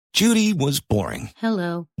Judy was boring.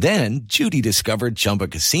 Hello. Then Judy discovered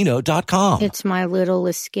ChumbaCasino.com. It's my little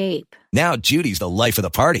escape. Now Judy's the life of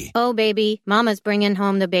the party. Oh, baby, mama's bringing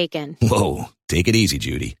home the bacon. Whoa, take it easy,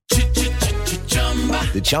 Judy.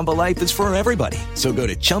 The Chumba life is for everybody. So go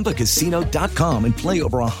to ChumbaCasino.com and play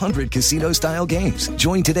over 100 casino-style games.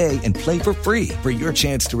 Join today and play for free for your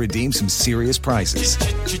chance to redeem some serious prizes.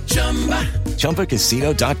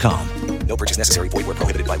 ChumbaCasino.com. No purchase necessary. Void where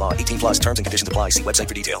prohibited by law. 18+ terms and conditions apply. See website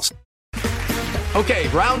for details. Okay,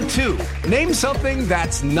 round two. Name something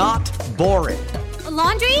that's not boring. A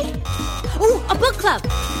laundry? Ooh, a book club.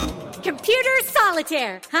 Computer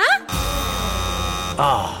solitaire, huh?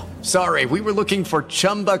 Ah, sorry, we were looking for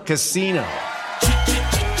Chumba Casino.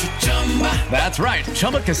 That's right,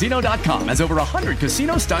 ChumbaCasino.com has over 100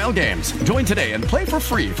 casino-style games. Join today and play for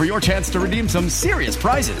free for your chance to redeem some serious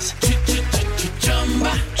prizes.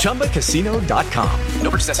 ChumbaCasino.com.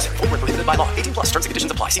 No purchase necessary. Void where prohibited by law. 18+ terms and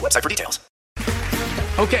conditions apply. See website for details.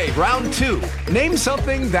 Okay, round two. Name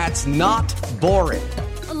something that's not boring.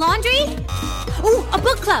 A laundry? Ooh, a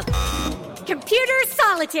book club. Computer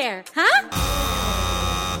solitaire, huh?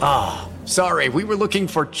 Ah, sorry, we were looking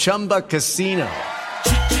for Chumba Casino.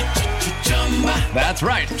 That's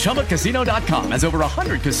right, ChumbaCasino.com has over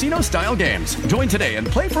 100 casino-style games. Join today and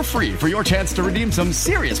play for free for your chance to redeem some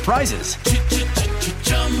serious prizes.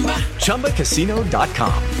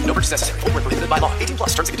 ChumbaCasino.com. No purchase necessary. Void where prohibited by law. 18+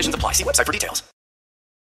 terms and conditions apply. See website for details.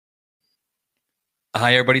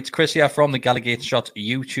 Hi everybody, it's Chris here from the Gallagher Shots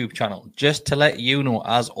YouTube channel. Just to let you know,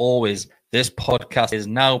 as always, this podcast is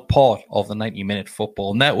now part of the 90-Minute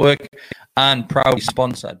Football Network and proudly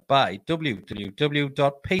sponsored by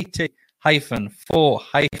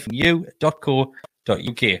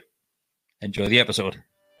www.pt-4-u.co.uk. Enjoy the episode.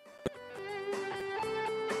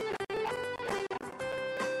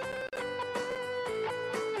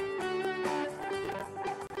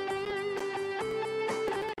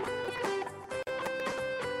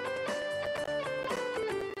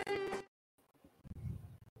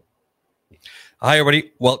 Hi,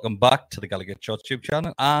 everybody. Welcome back to the Gallagher Shots YouTube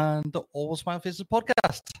channel and the All Smile Faces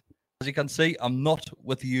podcast. As you can see, I'm not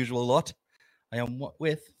with the usual lot. I am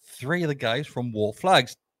with three of the guys from Wor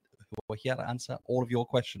Flags who are here to answer all of your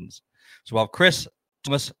questions. So we have Chris,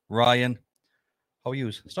 Thomas, Ryan. How are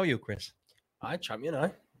you? Start you, Chris. Hi,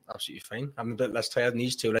 champion. Absolutely fine. I'm a bit less tired than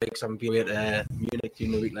these two, like, because I'm being at Munich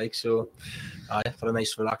during the week, like, so I had a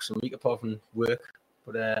nice relaxing week apart from work.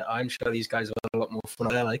 But I'm sure these guys have had a lot more fun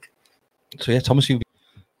there, like. So yeah, Thomas, you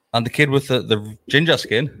and the kid with the ginger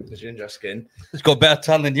skin. The ginger skin. He's got better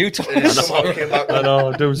tan than you, Thomas. I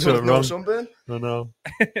know, doing something wrong. Sunburn? I know.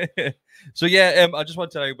 So yeah, I just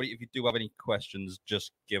want to tell everybody, if you do have any questions,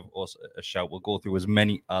 just give us a shout. We'll go through as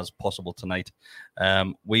many as possible tonight.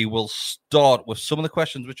 We will start with some of the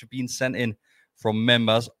questions which have been sent in from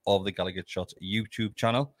members of the Gallagher Shots YouTube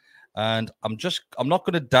channel. And I'm not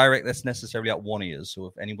going to direct this necessarily at one ear. So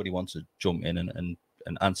if anybody wants to jump in and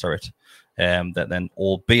answer it, that then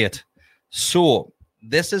albeit. So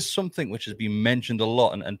this is something which has been mentioned a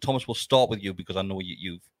lot, and Thomas, will start with you because I know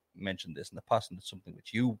you've mentioned this in the past, and it's something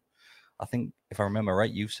which you, I think, if I remember right,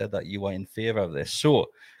 you've said that you are in favour of this. So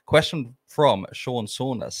question from Sean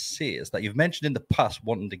Saunders says that you've mentioned in the past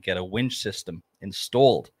wanting to get a winch system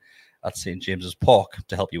installed at St. James's Park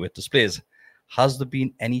to help you with displays. Has there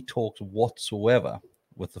been any talks whatsoever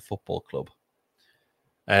with the football club?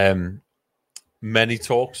 Many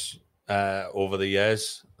talks over the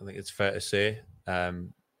years, I think it's fair to say.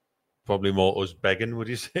 Probably more us begging, would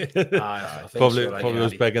you say? I think probably so, like, probably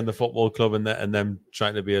us begging the football club and them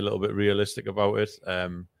trying to be a little bit realistic about it. I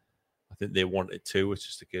think they wanted to. It's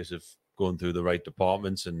just a case of going through the right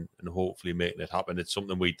departments and hopefully making it happen. It's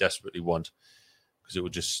something we desperately want because it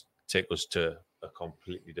would just take us to a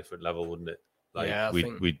completely different level, wouldn't it? Like, yeah,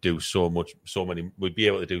 we'd do we'd be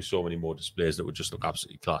able to do so many more displays that would just look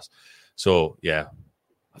absolutely class. So yeah,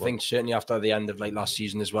 I think certainly after the end of like last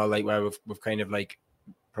season as well, like where we've kind of like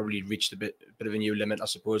probably reached a bit of a new limit, I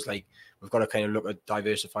suppose. Like we've got to kind of look at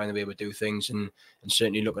diversifying the way we do things, and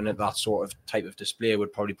certainly looking at that sort of type of display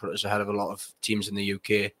would probably put us ahead of a lot of teams in the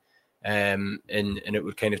UK, and it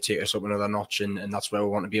would kind of take us up another notch, and that's where we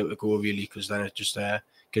want to be able to go really, because then it just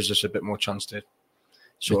gives us a bit more chance to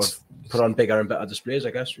sort of put on bigger and better displays,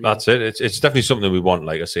 I guess. Really. That's it. It's definitely something we want.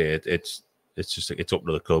 Like I say, it's just it's up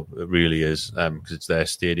to the club. It really is, because it's their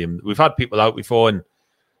stadium. We've had people out before and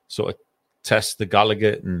sort of test the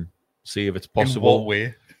Gallagher and see if it's possible. In what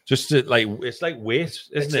way? Just to, like, it's like weight,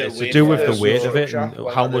 isn't it? It's to do with the weight of it and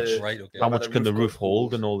how much can the roof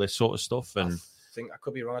hold and all this sort of stuff. And I think I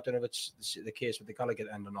could be wrong. I don't know if it's the case with the Gallagher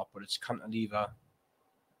end or not, but it's cantilever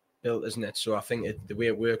built, isn't it? So I think the way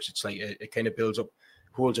it works, it's like it kind of builds up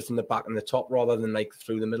holds it from the back and the top rather than like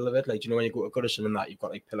through the middle of it. Like, you know, when you go to Goodison and that, you've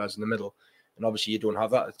got like pillars in the middle. And obviously you don't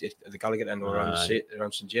have that at the Gallagher end or around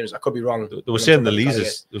St James. I could be wrong. They were saying the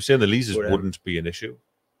leases but, wouldn't be an issue.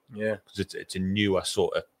 Yeah. Because it's a newer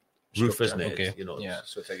sort of roof, isn't it? Okay. You know,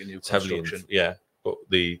 so it's like a new construction. But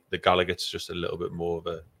the Gallagher's just a little bit more of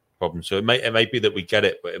a problem. So it might be that we get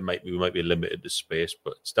it, but we might be limited to space.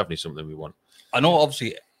 But it's definitely something we want. I know,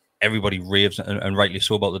 obviously, everybody raves and rightly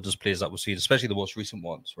so about the displays that we've seen, especially the most recent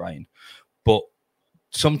ones, Ryan. But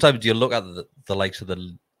sometimes you look at the likes of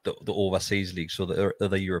the overseas leagues, so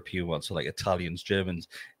the European ones, so like Italians, Germans,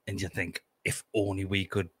 and you think, if only we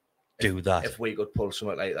could do that. If we could pull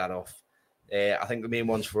something like that off. I think the main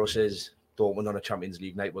ones for us is Dortmund on a Champions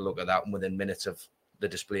League night. We'll look at that, and within minutes of the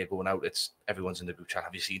display going out, everyone's in the group chat.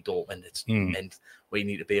 Have you seen Dortmund? It's meant we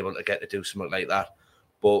need to be able to get to do something like that.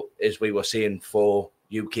 But as we were saying, for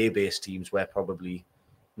UK-based teams, we're probably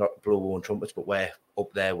not blow our own trumpets, but we're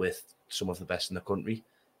up there with some of the best in the country.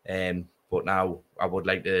 But now I would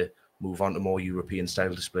like to move on to more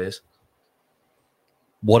European-style displays.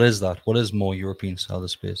 What is that? What is more European-style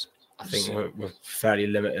displays? I think we're fairly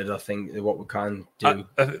limited. I think what we can do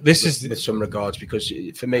with some regards, because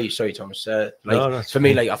for me, sorry, Thomas, for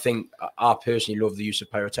me, like I think I personally love the use of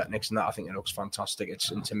pyrotechnics, and that I think it looks fantastic.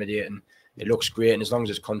 It's intimidating. It looks great, and as long as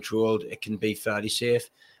it's controlled, it can be fairly safe.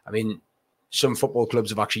 I mean, some football clubs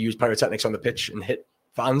have actually used pyrotechnics on the pitch and hit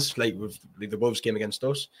fans, like with the Wolves game against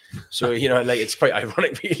us. So you know, like it's quite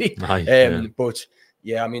ironic, really. But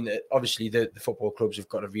yeah, I mean, obviously the football clubs have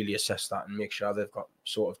got to really assess that and make sure they've got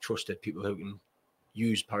sort of trusted people who can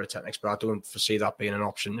use pyrotechnics. But I don't foresee that being an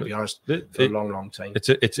option, to be honest, for a long, long time.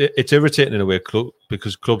 It's irritating in a way,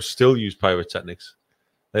 because clubs still use pyrotechnics.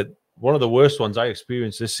 One of the worst ones I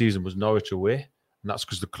experienced this season was Norwich away, and that's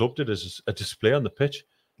because the club did a display on the pitch.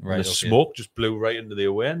 Right, and the smoke just blew right into the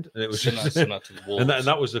away end, and it was just, and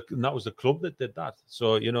that was the club that did that.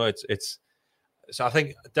 So you know, it's. So I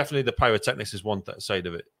think definitely the pyrotechnics is one side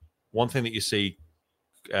of it. One thing that you see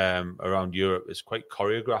around Europe is quite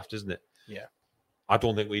choreographed, isn't it? Yeah. I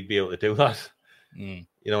don't think we'd be able to do that. You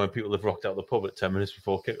know, when people have rocked out the pub at 10 minutes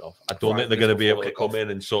before kickoff, I don't think they're going to be able to come in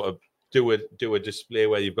and sort of do a display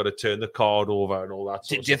where you've got to turn the card over and all that.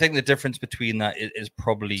 Do you think the difference between that is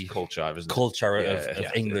probably culture, isn't it? Culture of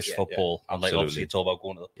English football, and like obviously it's all about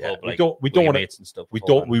going to the pub. We don't want to, and stuff.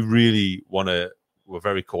 We really want to. We're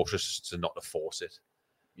very cautious to force it.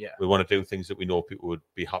 Yeah, we want to do things that we know people would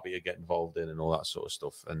be happy to get involved in and all that sort of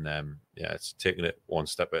stuff. And it's taking it one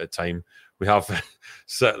step at a time. We have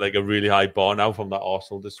set like a really high bar now from that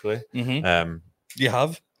Arsenal display. Mm-hmm. You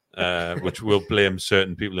have, which we'll blame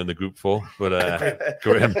certain people in the group for, but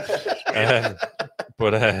grim.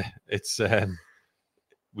 It's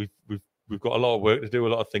we've got a lot of work to do, a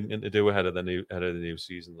lot of thinking to do ahead of the new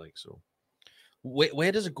season. Like so,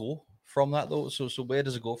 where does it go from that though? So where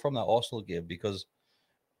does it go from that Arsenal game? Because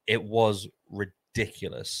it was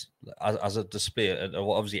ridiculous as a display. And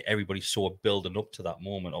obviously, everybody saw it building up to that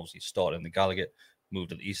moment. Obviously, started in the Gallagher, moved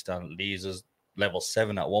to the East Stand, Leazes, level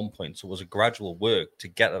 7 at one point. So it was a gradual work to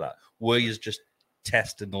get to that. Were you just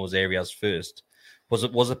testing those areas first? Was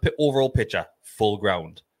it overall picture full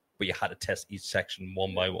ground, but you had to test each section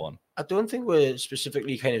one by one? I don't think we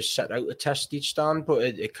specifically kind of set out to test each stand, but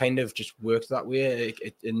it kind of just worked that way.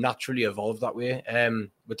 It naturally evolved that way.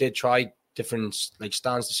 We did try different like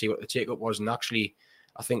stands to see what the take-up was, and actually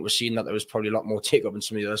I think we're seeing that there was probably a lot more take-up in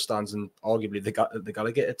some of the other stands and arguably the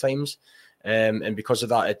Gallagher at times, and because of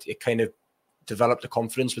that it kind of developed the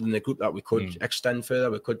confidence within the group that we could extend further,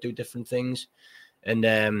 we could do different things, and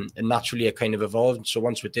naturally it kind of evolved. So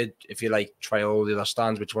once we did, if you like, try all the other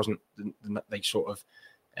stands, which wasn't the like sort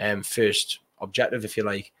of first objective, if you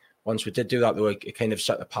like, once we did do that, though, it kind of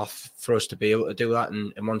set the path for us to be able to do that.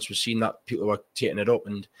 And once we've seen that, people were taking it up.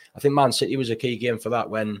 And I think Man City was a key game for that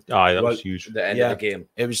when... that was huge. The end of the game.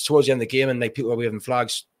 It was towards the end of the game, and like people were waving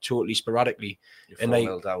flags totally sporadically. You're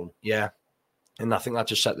 4-0 down. Yeah. And I think that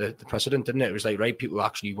just set the precedent, didn't it? It was like, right, people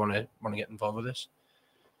actually want to get involved with this.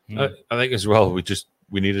 I think as well,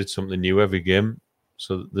 we needed something new every game.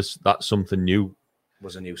 So that's something new.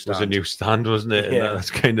 Was a new stand, wasn't it? And that's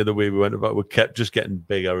kind of the way we went about it. We kept just getting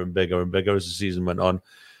bigger and bigger and bigger as the season went on,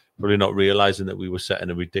 probably not realising that we were setting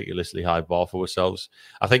a ridiculously high bar for ourselves.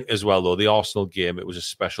 I think as well, though, the Arsenal game, it was a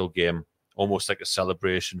special game, almost like a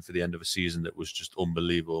celebration for the end of a season that was just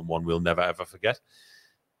unbelievable and one we'll never, ever forget.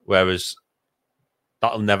 Whereas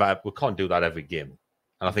we can't do that every game.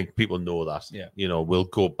 And I think people know that. Yeah. You know, we'll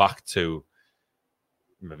go back to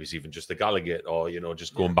maybe it's even just the Gallagher or,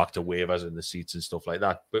 just going back to waivers in the seats and stuff like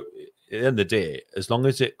that. But at the end of the day, as long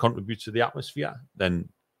as it contributes to the atmosphere, then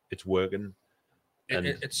it's working.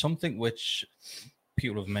 It's something which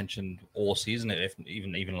people have mentioned all season, if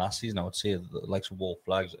even last season, I would say the likes of Wor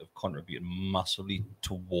Flags have contributed massively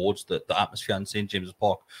towards the atmosphere in St. James's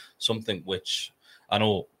Park, something which I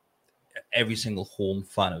know every single home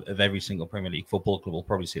fan of every single Premier League football club will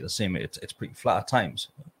probably say the same. It's pretty flat at times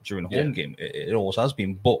during a home game. It always has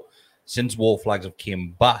been. But since Wor Flags have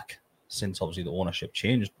came back, since obviously the ownership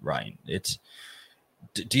changed, Ryan,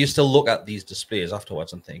 do you still look at these displays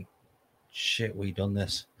afterwards and think, shit, we done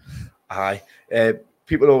this? Aye.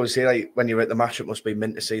 People always say, like, when you're at the match, it must be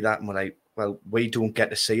meant to see that. And we're like, well, we don't get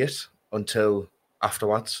to see it until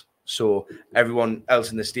afterwards. So everyone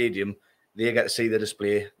else in the stadium, they get to see the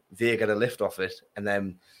display, they get a lift off it, and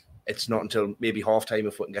then it's not until maybe half time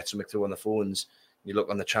if we can get something through on the phones. You look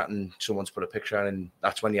on the chat and someone's put a picture in, and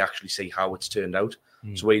that's when you actually see how it's turned out.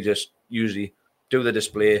 So we just usually do the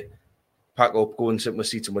display, pack up, go and sit in the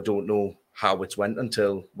seats, and we don't know how it's went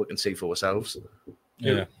until we can see for ourselves.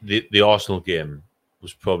 Yeah. The Arsenal game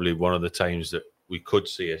was probably one of the times that we could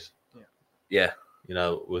see it. Yeah. You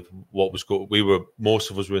know, with what was going,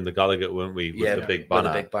 most of us were in the Gallagher, weren't we? With the big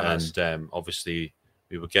banner, and obviously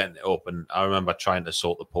we were getting it up. And I remember trying to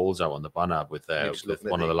sort the poles out on the banner with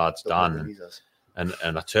one of the lads, Dan, and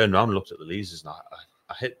I turned around and looked at the leasers, and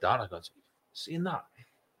I hit Dan. I got seeing that, I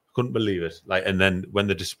couldn't believe it. Like, and then when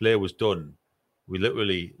the display was done, we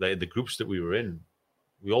literally, like, the groups that we were in,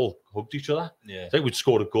 we all hugged each other. Yeah, I think we'd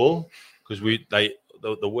scored a goal because we like.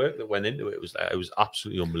 The work that went into it was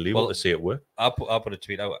absolutely unbelievable to see it work. I put a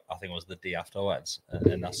tweet out, I think it was the day afterwards,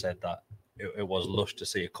 and I said that it was lush to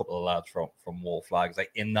see a couple of lads from Wor Flags like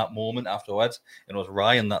in that moment afterwards. And it was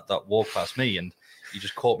Ryan that walked past me, and he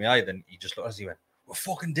just caught my eye. Then he just looked as he went, "We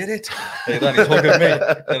fucking did it!" And then he's hugging me,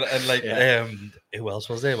 and like who else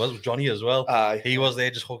was there? Was Johnny as well? He was there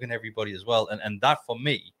just hugging everybody as well. And that for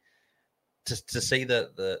me, to see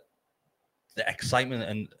the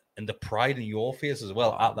excitement and the pride in your face as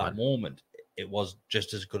well at that moment, it was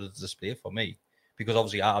just as good as the display for me, because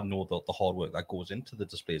obviously I know the hard work that goes into the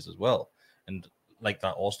displays as well. And like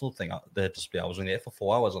that Arsenal thing, the display, I was only there for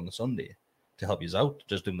 4 hours on the Sunday to help you out,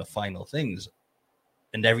 just doing the final things,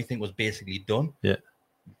 and everything was basically done. Yeah,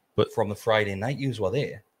 but from the Friday night, you were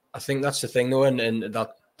there. I think that's the thing though, and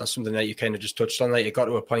that's something that you kind of just touched on. Like, it got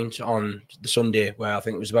to a point on the Sunday where I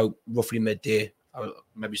think it was about roughly midday,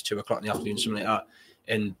 maybe it's 2 o'clock in the afternoon, something like that.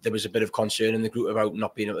 And there was a bit of concern in the group about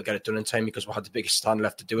not being able to get it done in time because we had the biggest stand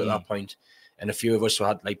left to do at that point. And a few of us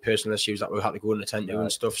had like personal issues that we had to go and attend to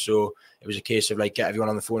and stuff. So it was a case of like, get everyone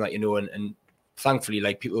on the phone that you know. And thankfully,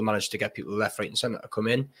 like, people managed to get people left, right and centre to come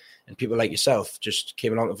in. And people like yourself just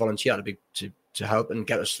came along to volunteer to help and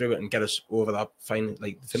get us through it and get us over that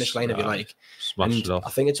the finish line, if you like. And I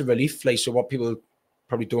think it's a relief. Like, so what people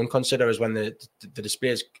probably don't consider is when the display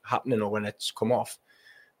is happening or when it's come off,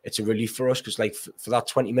 it's a relief for us because, like, for that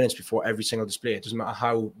 20 minutes before every single display, it doesn't matter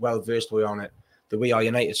how well versed we are on it. The We Are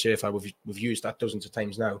United surfer, we've used that dozens of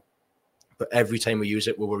times now, but every time we use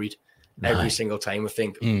it, we're worried. Every single time we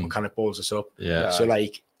think, what kind of balls us up? Yeah. So,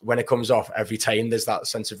 like, when it comes off, every time there's that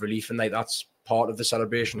sense of relief, and like that's part of the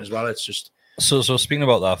celebration as well. It's just so speaking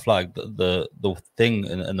about that flag, the thing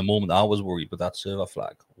in the moment I was worried with that server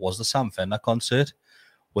flag was the Sam Fender concert.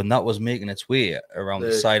 When that was making its way around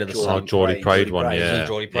the side of the sun, Geordie Pride one, yeah.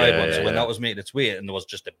 Geordie Pride one. So when that was making its way, and there was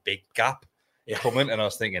just a big gap coming, and I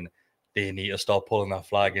was thinking, they need to start pulling that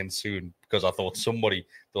flag in soon, because I thought there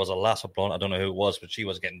was a lass up blonde, I don't know who it was, but she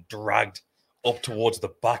was getting dragged up towards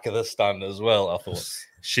the back of the stand as well. I thought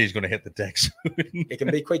she's going to hit the deck soon. It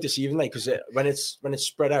can be quite deceiving, like, because when it's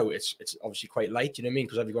spread out, it's obviously quite light. You know what I mean?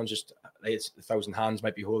 Because everyone's just like, it's 1,000 hands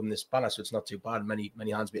might be holding this banner, so it's not too bad. Many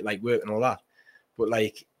hands be like work and all that. But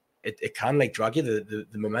like it can like drag you the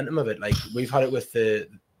momentum of it. Like, we've had it with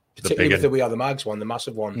particularly with the We Are the Mags one, the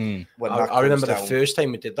massive one. I remember the first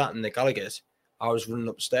time we did that in the Gallagher's, I was running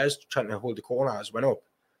upstairs trying to hold the corners, went up,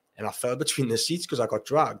 and I fell between the seats because I got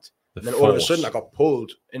dragged. And then all of a sudden I got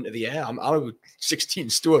pulled into the air. I'm about 16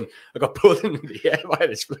 stone. I got pulled into the air by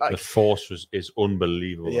this flag. The force is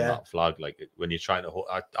unbelievable on that flag. Like, when you're trying to hold,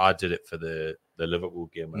 I did it for the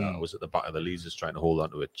Liverpool game when I was at the back of the leasers trying to hold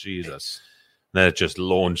onto it. Jesus. Then it just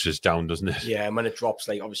launches down, doesn't it? Yeah, and when it drops,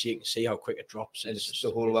 like, obviously you can see how quick it drops. And it's the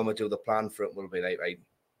whole, when we do the plan for it, will be like, right,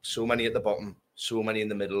 so many at the bottom, so many in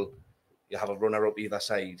the middle. You have a runner up either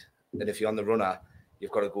side. And if you're on the runner,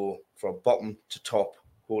 you've got to go from bottom to top,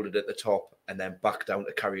 hold it at the top, and then back down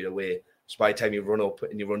to carry it away. So by the time you run up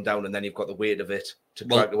and you run down, and then you've got the weight of it to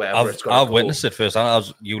drag wherever it's got to go. I've witnessed it first.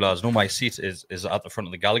 As you lads know, my seat is at the front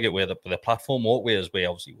of the Gallagher, where the platform walkway is, where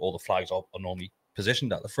obviously all the flags are normally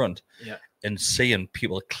positioned at the front. Yeah. And seeing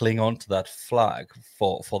people cling on to that flag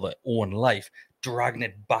for their own life, dragging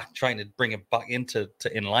it back, trying to bring it back into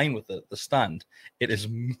in line with the stand. It is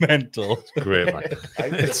mental. Great, man.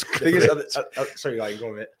 Sorry, Ryan, go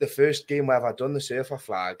on, mate. The first game where I've done the surfer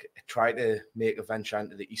flag, I tried to make a venture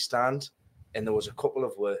into the east stand, and there was a couple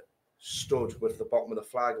of were stood with the bottom of the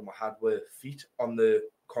flag, and we had our feet on the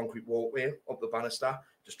concrete walkway up the banister,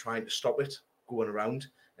 just trying to stop it going around.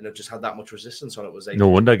 And it just had that much resistance on it. Was like, no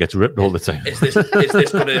wonder it gets ripped all the time. Is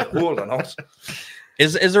this going to hold or not?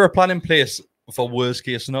 Is there a plan in place for worst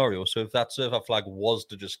case scenario? So if that surfer flag was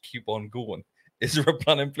to just keep on going, is there a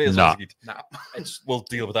plan in place? Nah. We'll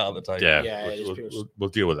deal with that at the time. Yeah, we'll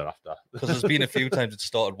deal with it after. Because there's been a few times it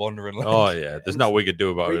started wandering. Like, oh yeah, there's nothing we could do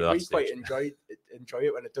about it. We quite enjoy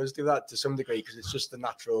it when it does do that to some degree, because it's just the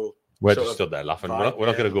natural. We're just stood there laughing. We're not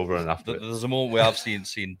going to go over and after it. There's a moment where I've seen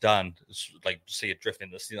Dan like see it drifting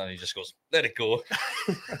in the sea, and he just goes, "Let it go,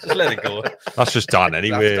 just let it go." That's just Dan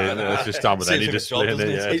anyway. That's just Dan with any Seems like a display. job,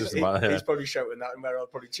 Yeah, it doesn't matter. He's probably shouting that, and we're all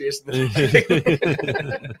probably chasing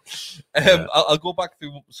it. I'll go back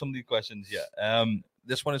through some of the questions here.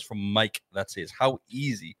 This one is from Mike. That says, "How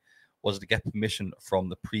easy was it to get permission from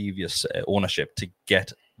the previous ownership to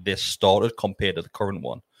get this started compared to the current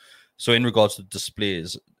one?" So, in regards to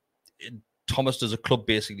displays, Thomas, does a club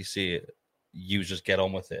basically say you just get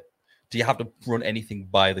on with it? Do you have to run anything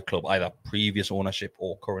by the club, either previous ownership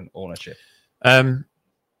or current ownership?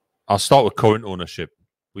 I'll start with current ownership.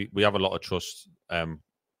 We have a lot of trust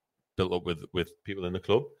built up with people in the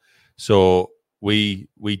club, so we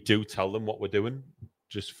do tell them what we're doing,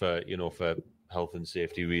 just for for health and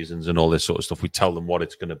safety reasons and all this sort of stuff. We tell them what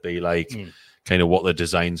it's going to be like, kind of what the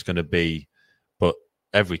design's going to be, but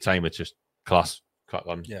every time it's just crack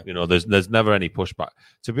on. Yeah. There's never any pushback.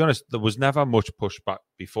 To be honest, there was never much pushback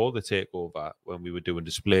before the takeover when we were doing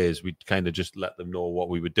displays. We'd kind of just let them know what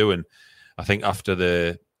we were doing. I think after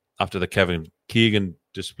the Kevin Keegan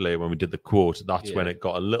display, when we did the quote, that's when it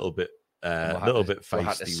got a little bit feisty. We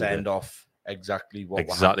had to send off exactly what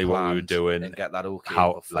we were doing and get that okay.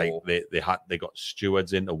 How before. like they got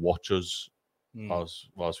stewards in to watch us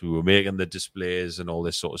whilst we were making the displays and all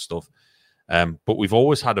this sort of stuff. But we've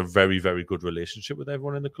always had a very, very good relationship with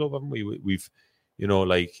everyone in the club, haven't we? We've,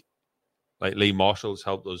 like Lee Marshall's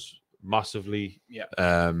helped us massively. Yeah.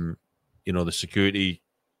 The security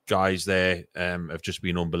guys there have just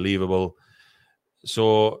been unbelievable.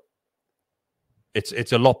 So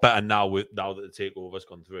it's a lot better now that the takeover's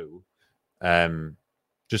gone through.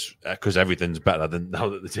 Just because everything's better than now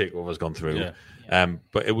that the takeover's gone through. Yeah.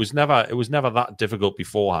 But it was never that difficult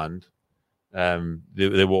beforehand.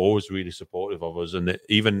 They were always really supportive of us, and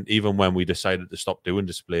even when we decided to stop doing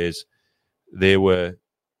displays, they were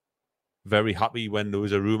very happy when there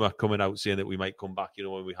was a rumor coming out saying that we might come back.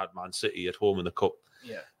 When we had Man City at home in the cup,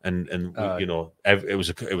 and it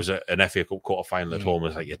was an FA Cup quarter final at home. It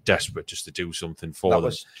was like you're desperate just to do something for them. That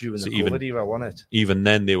was during the COVID era, wasn't it? Even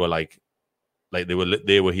then, they were like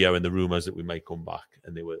they were hearing the rumors that we might come back,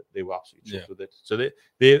 and they were absolutely chuffed with it. So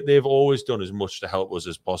they've always done as much to help us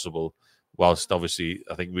as possible. Whilst obviously,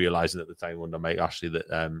 I think realising at the time under Mike Ashley that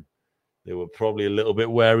they were probably a little bit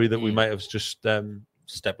wary that we might have just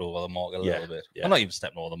stepped over the mark a little bit. Yeah. Well, not even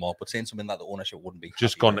stepping over the mark, but saying something that the ownership wouldn't be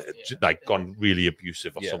just gone really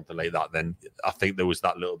abusive or something like that. Then I think there was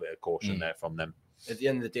that little bit of caution there from them. At the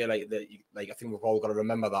end of the day, I think we've all got to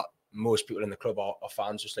remember that most people in the club are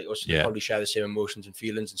fans just like us. They probably share the same emotions and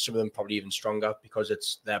feelings, and some of them probably even stronger because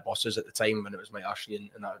it's their bosses at the time when it was Mike Ashley,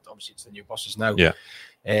 and obviously it's the new bosses now. Yeah.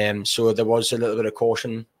 So there was a little bit of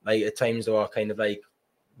caution. Like at times they were kind of like,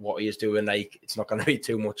 what he is doing, like it's not going to be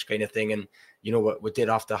too much kind of thing. And what we did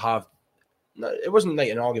have to have. It wasn't like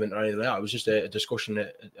an argument or anything like that. It was just a discussion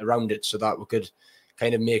around it so that we could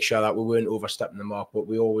kind of make sure that we weren't overstepping the mark. But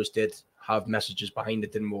we always did have messages behind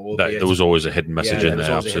it, didn't we? There was always a hidden message in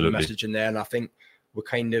there, absolutely. A message in there, and I think we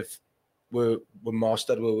kind of we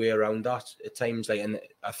mastered our way around that at times. And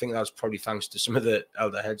I think that's probably thanks to some of the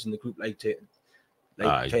elder heads in the group,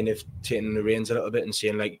 kind of taking the reins a little bit and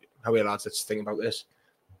saying how are you lads, let's think about this.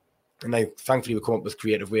 And thankfully we come up with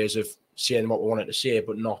creative ways of saying what we wanted to say,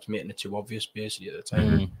 but not making it too obvious, basically, at the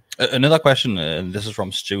time. Another question, and this is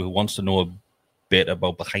from Stu, who wants to know a bit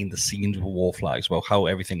about behind the scenes with Wor Flags, about how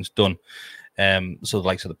everything's done. So the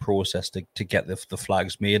likes of the process to get the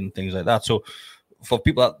flags made and things like that. So for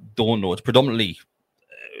people that don't know, it's predominantly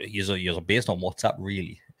you're based on WhatsApp,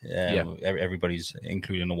 really. Everybody's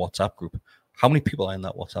included in a WhatsApp group. How many people are in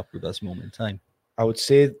that WhatsApp group at this moment in time? I would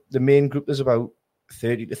say the main group is about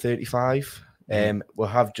 30 to 35. We'll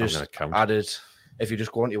have just added, if you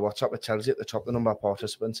just go onto your WhatsApp, it tells you at the top the number of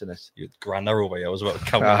participants in it. You're grand over here. I was about to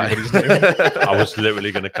count everybody's name. I was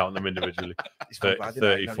literally going to count them individually.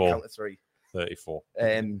 34. 34.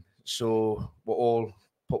 So we'll all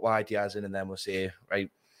put our ideas in, and then we'll say, right,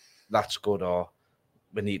 that's good, or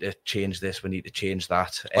we need to change this, we need to change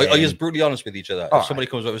that. Are you just brutally honest with each other? Oh, if somebody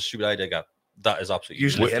comes up with a stupid idea, go, that is absolutely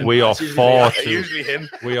usually him. We are far too usually him.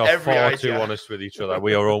 We are Every far idea. too honest with each other.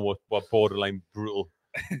 We are almost borderline brutal.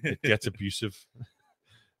 It gets abusive.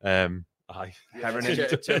 Germany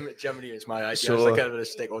is my idea. So, it's like a bit of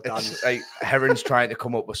stick or dance. Like Heron's trying to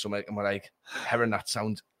come up with something, and we're like, Heron, that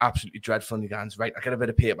sounds absolutely dreadful. And he goes, right, I get a bit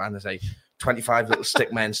of paper, and there's like 25 little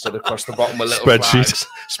stick men stood across the bottom with little Spreadsheets.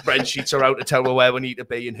 Spreadsheets are out to tell me where we need to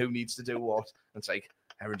be and who needs to do what. And it's like,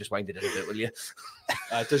 Heron, just wind it in a bit, will you?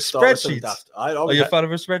 Spreadsheets. Are you a fan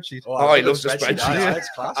of a spreadsheet? Oh, he loves a spreadsheet. It's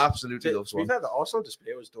class. Absolutely loves one. We've had the Arsenal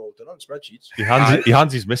display was done on spreadsheets. He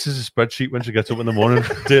hands his missus a spreadsheet when she gets up in the morning.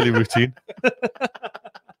 Daily routine.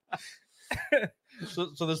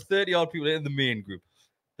 So there's 30 odd people in the main group.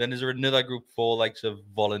 Then is there another group for like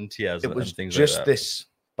volunteers It was and things just like that? this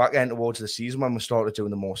back end towards the season when we started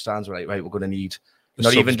doing the more stands. We're like, right, we're going to need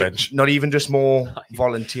The not even just more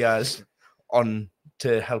volunteers on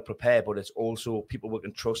to help prepare, but it's also people we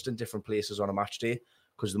can trust in different places on a match day,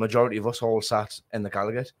 because the majority of us all sat in the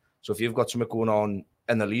Gallagher. So if you've got something going on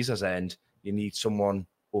in the Leazer's end, you need someone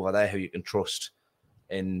over there who you can trust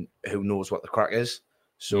and who knows what the crack is.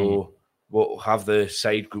 So we'll have the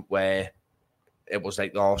side group where it was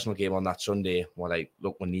like the Arsenal game on that Sunday. We're like,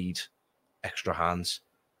 look, we need extra hands.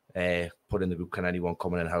 Put in the group, can anyone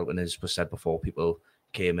come in and help? And as was said before, people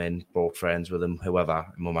came in, brought friends with them, whoever,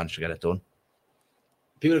 and we managed to get it done.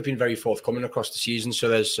 People have been very forthcoming across the season. So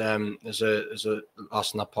there's a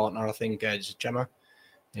Arsenal partner, I think, it's Gemma.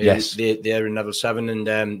 Yes, they're in level 7,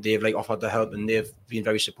 and they've like offered the help, and they've been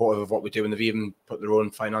very supportive of what we do, and they've even put their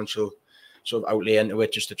own financial sort of outlay into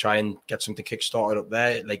it just to try and get something kick-started up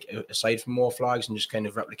there, like aside from Wor Flags, and just kind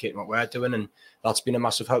of replicating what we're doing. And that's been a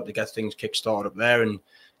massive help to get things kick-started up there. And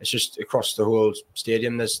it's just across the whole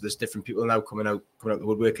stadium, there's different people now coming out the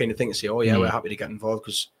woodwork kind of thing to say, oh yeah, we're happy to get involved,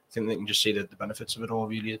 because I think they can just see the benefits of it all.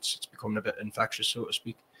 Really, it's becoming a bit infectious, so to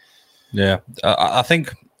speak. Yeah, I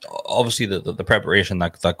think obviously the preparation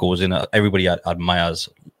that goes in, everybody admires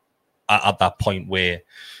at that point where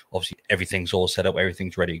obviously everything's all set up,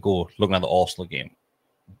 everything's ready to go. Looking at the Arsenal game,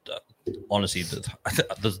 honestly,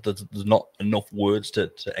 there's not enough words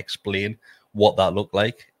to explain what that looked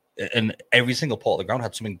like. And every single part of the ground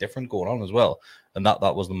had something different going on as well. And that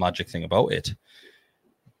was the magic thing about it.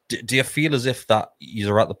 Do you feel as if that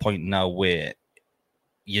you're at the point now where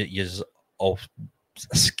you're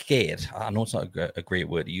scared? I know it's not a great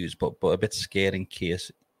word to use, but a bit scared in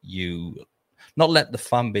case you not let the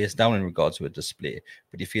fan base down in regards to a display,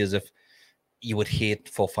 but you feel as if you would hate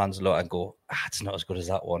for fans a lot and go, it's not as good as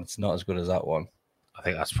that one. It's not as good as that one. I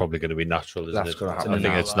think that's probably going to be natural, isn't That's it? going to happen. I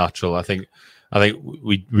think it's natural. I think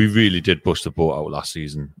we really did bust the boat out last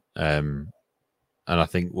season, and I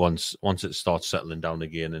think once it starts settling down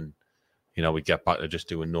again, and we get back to just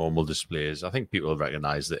doing normal displays, I think people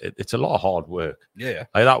recognise that it's a lot of hard work. Yeah,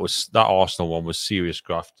 like that Arsenal one was serious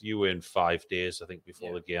graft. You were in 5 days, I think,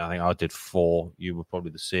 before the game. I think I did 4. You were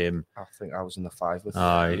probably the same. I think I was in the 5 with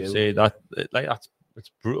you. See that it's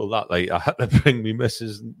brutal. That I had to bring me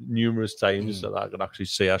missus numerous times so that I could actually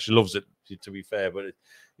see her. She loves it, to be fair, but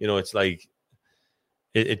it's like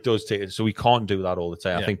it does take it. So we can't do that all the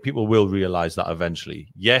time. I think people will realise that eventually.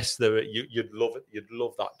 Yes, you'd love it. You'd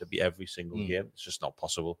love that to be every single game. It's just not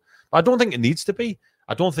possible. But I don't think it needs to be.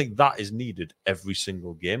 I don't think that is needed every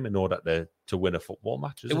single game in order to win a football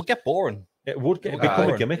match. It would get boring. It would become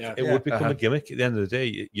a gimmick. Yeah. It would become a gimmick. At the end of the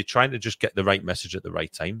day, you're trying to just get the right message at the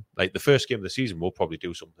right time. Like the first game of the season, we'll probably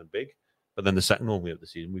do something big, but then the second home of the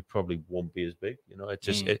season, we probably won't be as big. It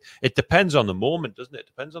just it depends on the moment, doesn't it? It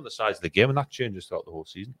depends on the size of the game, and that changes throughout the whole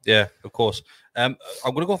season. Yeah, of course. I'm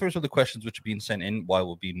going to go through some of the questions which have been sent in while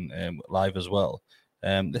we've been live as well.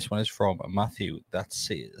 This one is from Matthew that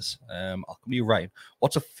says, I'll come to you right.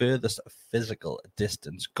 What's the furthest physical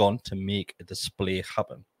distance gone to make a display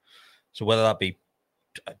happen? So whether that be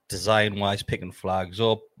design-wise, picking flags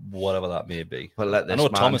up, whatever that may be. But let this I know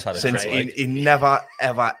man, Thomas had it. Since he never,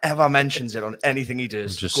 ever mentions it on anything he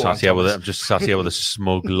does. I'm just sat here with a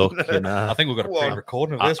smug look. I think we've got a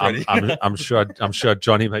pre-recording of this ready. I'm sure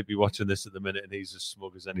Johnny might be watching this at the minute, and he's as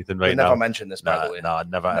smug as anything right now. Never mentioned this, by the way. No,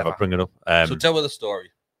 I'd never ever bring it up. So tell me the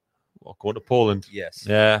story. Well, going to Poland. Yes.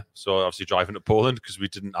 Yeah. So obviously driving to Poland because we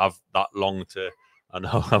didn't have that long to. I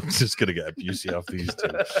know I'm just going to get abuse here after these two.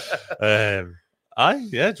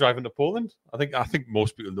 Driving to Poland. I think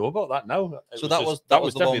most people know about that now. So that was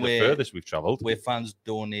definitely the one the furthest we've travelled. Where fans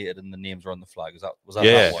donated and the names were on the flag. Was that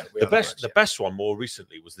yeah, that one? The best one more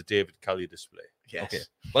recently was the David Kelly display. Yes. Okay.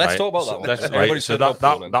 Well, let's talk about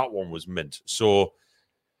that one. That one was mint. So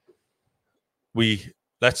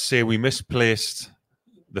let's say we misplaced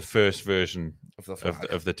the first version Of the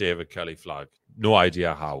flag. of the David Kelly flag. No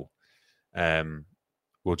idea how.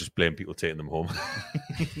 We'll just blame people taking them home.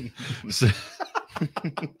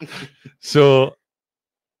 so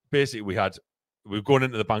basically, we were going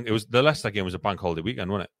into the bank. It was the Leicester game was a bank holiday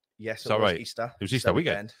weekend, wasn't it? Yes, it was right. Easter. It was Easter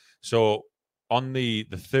weekend. So on the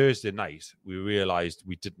Thursday night, we realised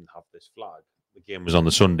we didn't have this flag. The game was on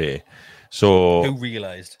the Sunday. So who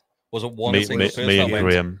realised? Was it one me and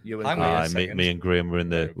Graham? Me and Graham were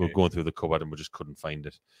we were going through the cupboard and we just couldn't find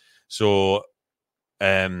it. So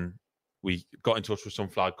we got in touch with some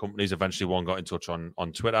flag companies. Eventually, one got in touch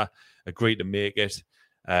on Twitter, agreed to make it.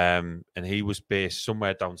 And he was based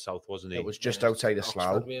somewhere down south, wasn't he? It was just outside of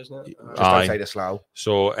Slough. Just outside of Slough.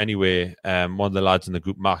 So anyway, one of the lads in the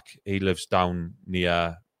group, Mac, he lives down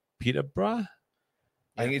near Peterborough.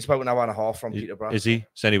 I think it's about an hour and a half from Peterborough. Is he?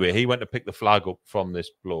 So anyway, he went to pick the flag up from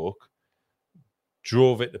this bloke,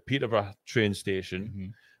 drove it to Peterborough train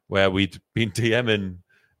station, where we'd been DMing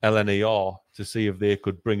LNER to see if they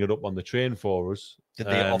could bring it up on the train for us. Did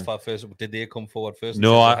they offer first? Did they come forward first?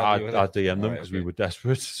 No, I DM'd them because we were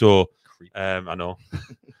desperate. So I know,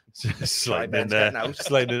 sliding in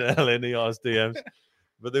LNER's DMs,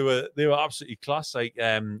 but they were absolutely class. Like,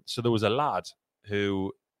 so there was a lad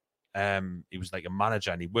who, he was like a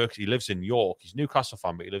manager and he lives in York. He's a Newcastle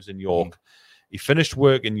fan, but he lives in York. He finished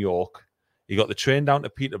work in York. He got the train down to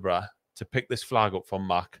Peterborough to pick this flag up from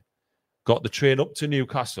Mac. Got the train up to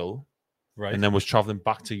Newcastle, right, and then was travelling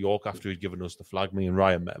back to York after he'd given us the flag. Me and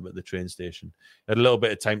Ryan met him at the train station. Had a little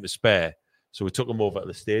bit of time to spare, so we took him over to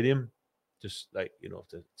the stadium, just like, you know,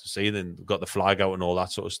 to see. Then got the flag out and all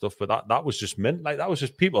that sort of stuff. But that was just mint. Like, that was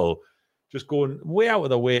just people just going way out of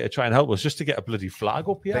their way to try and help us just to get a bloody flag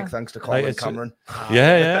up here. Big thanks to Colin Cameron.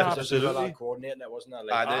 Yeah, absolutely. Coordinating that, wasn't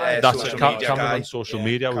it? That's Cameron on social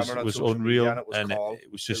media was unreal, and it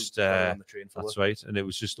was just that's right, and it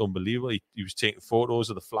was just unbelievable. He was taking photos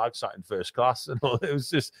of the flag sat in first class, and all. It was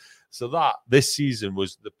just so that this season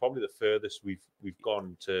was probably the furthest we've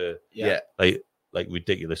gone to like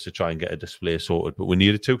ridiculous to try and get a display sorted, but we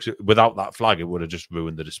needed to, because without that flag, it would have just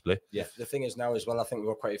ruined the display. Yeah, the thing is now as well, I think we've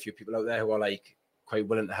got quite a few people out there who are like quite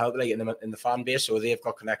willing to help, like in the fan base, or they've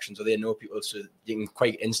got connections, or they know people, so you can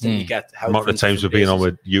quite instantly get help. Amount of times we've been on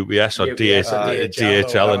with UPS or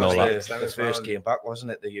DHL and all that. The first game back,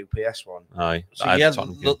 wasn't it? The UPS one. Aye. So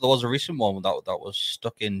there was a recent one that was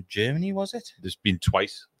stuck in Germany, was it? There's been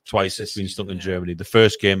twice it's been stuck in Germany. The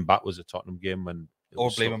first game back was a Tottenham game when. Or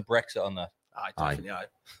blaming Brexit on that.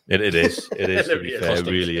 It is. It is. To be fair, it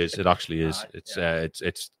really is. It actually is. It's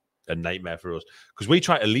a nightmare for us because we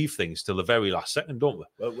try to leave things till the very last second, don't we?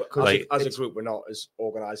 Well, as a group, we're not as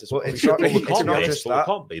organised as we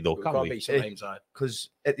can't be, though, can we? Because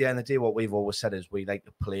at the end of the day, what we've always said is we like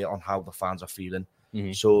to play on how the fans are feeling.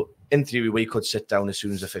 So in theory, we could sit down as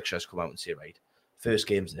soon as the fixtures come out and say, right, first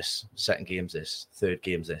game's this, second game's this, third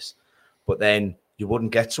game's this, but then you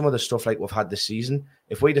wouldn't get some of the stuff like we've had this season.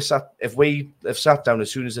 If we have sat down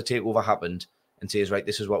as soon as the takeover happened and says, right,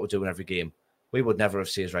 this is what we're doing every game, we would never have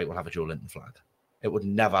said, right, we'll have a Joe Linton flag. It would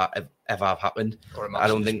never ever have happened. I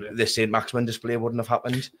don't think the St. Maximin display wouldn't have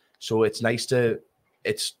happened. So it's nice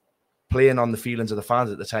it's playing on the feelings of the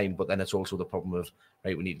fans at the time, but then it's also the problem of,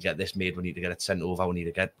 right, we need to get this made, we need to get it sent over, we need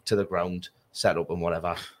to get to the ground, set up and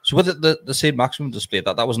whatever. So with the St. Maximin display,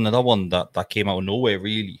 that was another one that came out of nowhere,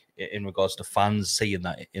 really, in regards to fans seeing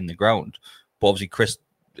that in the ground. But obviously, Chris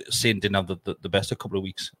Saint didn't have the best a couple of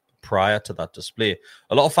weeks prior to that display.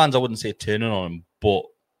 A lot of fans, I wouldn't say turning on him, but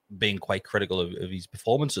being quite critical of his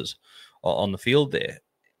performances on the field there.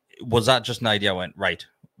 Was that just an idea? I went, right,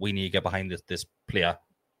 we need to get behind this player,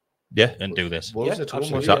 and do this. When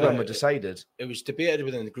we decided, it was debated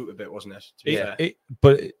within the group a bit, wasn't it?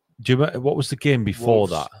 But do you remember what was the game before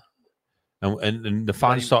that? And the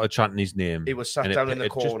fans started chanting his name. He was sat down in the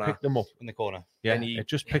corner. Just picked him up. In the corner. Yeah, and it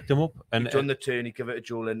just picked him up. And he'd done the turn, he gave it to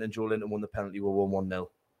Joe Linton, and Joe Linton won the penalty. We won 1-0.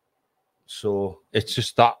 So it's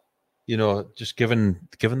just that, you know, just giving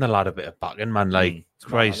the lad a bit of backing, man. Like,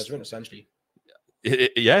 Christ. Essentially.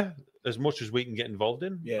 Yeah, as much as we can get involved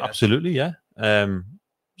in. Yeah. Absolutely, yeah.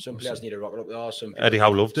 Some players need a rocket up there. Eddie Howe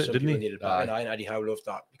loved it, didn't he? Eddie Howe loved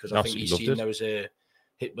that because I think he's seen there was a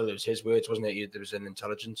hit. Well, it was his words, wasn't it? There was an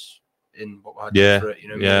intelligence in what we had for it. You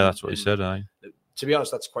know, that's what he said. To be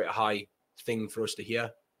honest, that's quite a high thing for us to hear,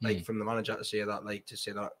 like from the manager to say that, like to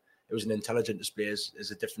say that it was an intelligent display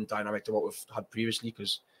is a different dynamic to what we've had previously,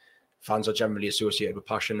 because fans are generally associated with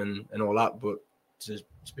passion and all that, but to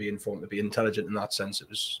be informed, to be intelligent in that sense. It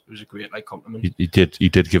was a great like compliment. He did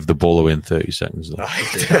give the ball away in 30 seconds though.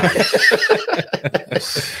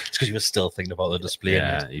 It's because you were still thinking about the display.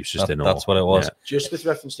 Yeah, he was just in awe. That's what it was. Yeah. Just with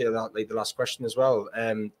reference to that, like the last question as well.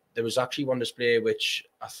 There was actually one display which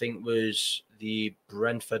I think was the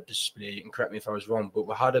Brentford display. You can correct me if I was wrong, but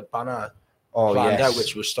we had a banner planned out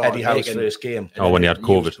which was starting Eddie Howe's first game. When he had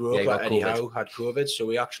COVID. Eddie Howe had COVID, so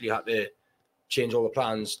we actually had to change all the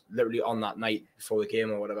plans literally on that night before the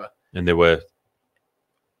game or whatever. And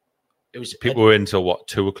people were in till what,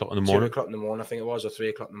 2 o'clock in the morning? 2 o'clock in the morning, I think it was, or 3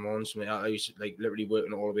 o'clock in the morning. Something like that. I was like literally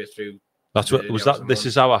working all the way through. That's what was that. This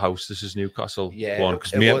is our house. This is Newcastle. Yeah, one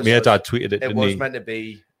because me and Dad tweeted it. It was meant to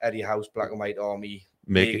be Eddie Howe's Black and White Army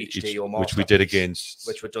which we did against,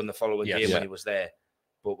 which were done the following game when he was there.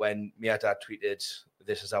 But when me and Dad tweeted,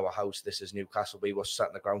 "This is our house. This is Newcastle," we were sat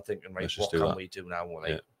in the ground thinking, right, what can we do now?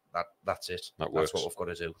 Like, that's it. That's what we've got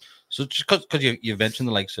to do. So just because you mentioned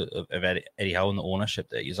the likes of Eddie Howe and the ownership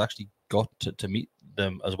there, you've actually got to meet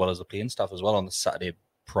them as well as the playing staff as well on the Saturday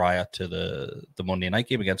prior to the Monday night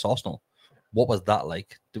game against Arsenal. What was that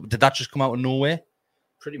like? Did that just come out of nowhere?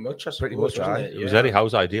 Pretty much. Pretty much. It was Eddie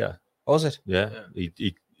Howe's idea. Oh, was it? Yeah.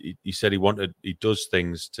 He said he does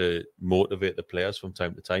things to motivate the players from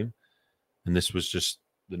time to time, and this was just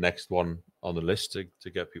the next one on the list to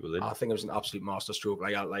get people in. I think it was an absolute masterstroke.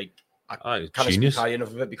 I can't genius. speak high enough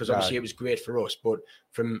of it because obviously it was great for us. But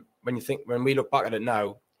from when we look back at it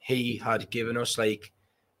now, he had given us like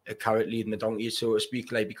a carrot leading the donkey, so to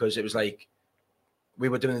speak, like because it was like we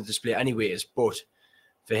were doing the display anyways, but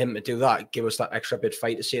for him to do that, give us that extra bit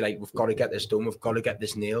fight to say like we've got to get this done, we've got to get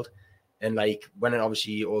this nailed. And like when it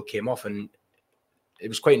obviously all came off, and it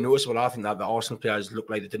was quite noticeable, I think, that the Arsenal players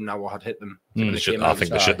looked like they didn't know what had hit them. I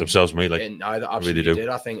think they shit themselves, mate. Like, and I absolutely really did.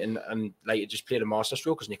 I think, and like it just played a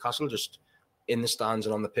masterstroke because Newcastle just in the stands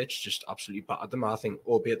and on the pitch just absolutely battered them. I think,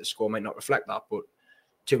 albeit the score might not reflect that, but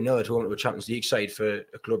 2-0 at home to a Champions League side for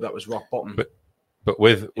a club that was rock bottom. But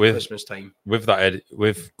with Christmas time, with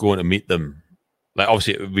going to meet them, like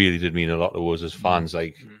obviously it really did mean a lot to us as fans.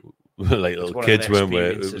 Like little kids, weren't we?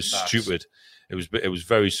 It was stupid. It was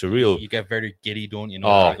very surreal. You get very giddy, don't you?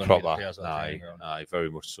 Proper. Aye, very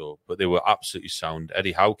much so. But they were absolutely sound.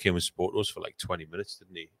 Eddie Howe came and spoke to us for like 20 minutes,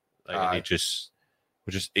 didn't he? And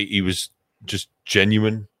he was just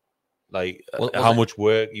genuine. Like how much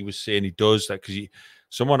work he was saying he does. Like because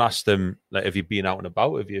someone asked him, like, have you been out and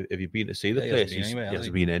about? Have you been to see the place? He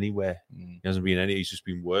hasn't been anywhere. He hasn't been anywhere. He's just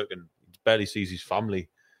been working. He barely sees his family.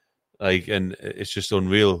 Like, and it's just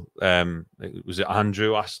unreal. Was it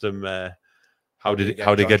Andrew asked him how did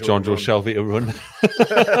he get John Joe Shelby to run?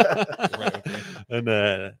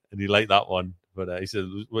 And he liked that one. But he said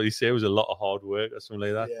what he said was a lot of hard work or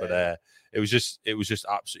something like that. Yeah. But it was just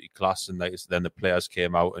absolutely class. And like, then the players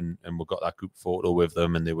came out and we got that group photo with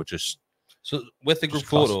them, and they were just. So with the group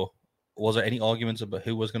photo, was there any arguments about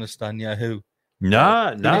who was going to stand near who?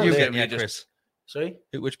 No. Did you get near Chris? Sorry?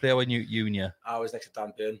 Which player were you near? I was next to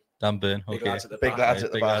Dan Byrne. Dan Byrne, okay. Big lads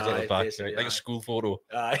at the back. Like a school photo.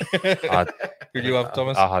 Aye. Who do you have,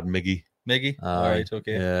 Thomas? I had Miggy. All right,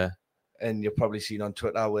 okay. Yeah. And you've probably seen on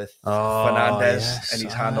Twitter with Fernandez and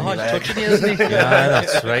his hand on his leg. Touching you, isn't he? Yeah,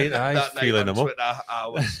 that's right. I'm feeling him Twitter, I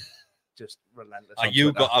was just relentless.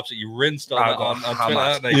 You got absolutely rinsed on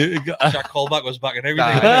Twitter. Jack Colback was back and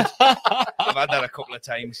everything. I've had that a couple of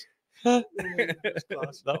times. That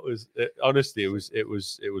was it. Honestly, it was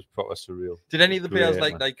proper surreal. Did any of the players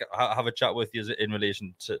like have a chat with you in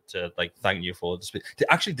relation to like thanking you for the speech?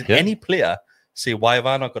 Did any player say, why have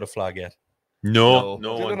I not got a flag yet? No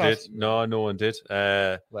one did. No one did.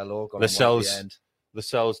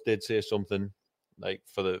 Lascelles did say something like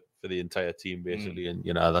for the entire team basically, and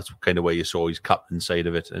that's kind of where you saw his captain side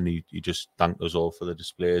of it, and he just thanked us all for the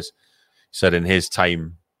displays. He said in his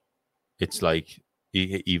time, it's like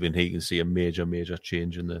he can see a major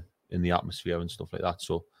change in the atmosphere and stuff like that.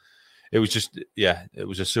 So it was just it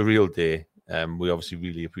was a surreal day. We obviously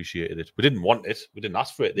really appreciated it. We didn't want it. We didn't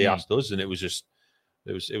ask for it. They asked us, and it was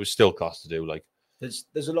still class to do. Like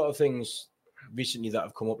there's a lot of things recently that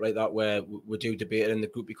have come up like that where we do debate it in the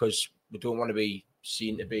group because we don't want to be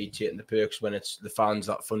seen to be taking the perks when it's the fans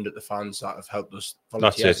that fund it, the fans that have helped us,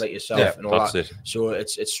 volunteers like yourself and all that. It. So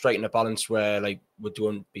it's striking a balance where like we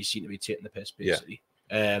don't be seen to be taking the piss basically.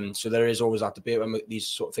 So there is always that debate when these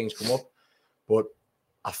sort of things come up. But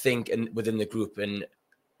I think within the group, and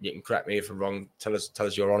you can correct me if I'm wrong, tell us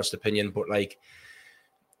your honest opinion, but like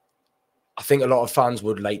I think a lot of fans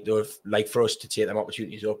would like for us to take them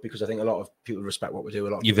opportunities up because I think a lot of people respect what we do. A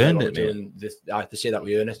lot of you've earned it, and they say that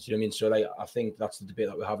we earn it. Do you know what I mean? So like I think that's the debate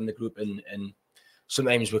that we have in the group, and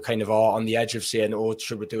sometimes we kind of are on the edge of saying, "Oh,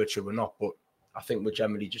 should we do it? Should we not?" But I think we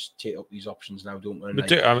generally just take up these options now, don't we? And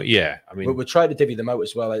we try to divvy them out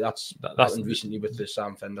as well. Like that's happened recently with the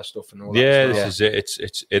Sam Fender stuff and all that. Yeah, this is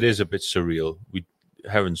it. It is a bit surreal.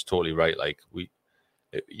 Heron's totally right. Like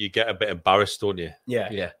you get a bit embarrassed, don't you?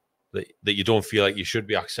 Yeah. That you don't feel like you should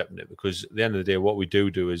be accepting it, because at the end of the day, what we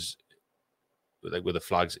do is, like with the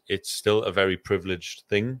flags, it's still a very privileged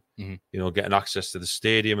thing. Mm-hmm. You know, getting access to the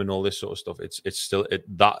stadium and all this sort of stuff. It's still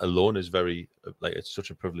that alone is very, like, it's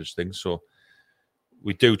such a privileged thing. So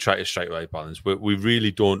we do try to strike the right balance, but we really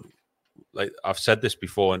don't. Like I've said this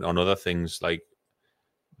before on other things, like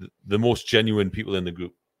the most genuine people in the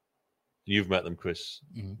group. You've met them, Chris.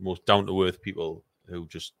 Mm-hmm. Most down to earth people who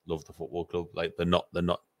just love the football club. Like they're not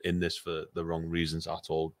in this for the wrong reasons at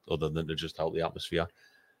all, other than to just help the atmosphere.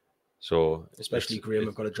 So especially Graham,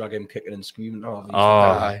 we've got to drag him kicking and screaming.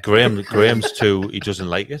 Graham's too. He doesn't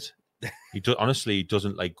like it. Honestly, he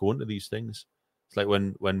doesn't like going to these things. It's like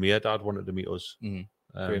when me and Dad wanted to meet us.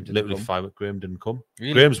 Graham didn't come.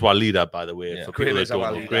 Really? Graham's our leader, by the way. Yeah. For people that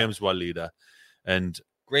don't know, Graham's our leader, and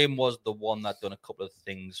Graham was the one that done a couple of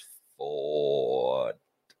things for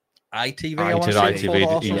ITV.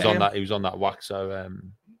 ITV. He was on that. He was on that Waxer.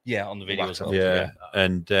 On the videos. Yeah,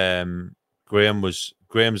 and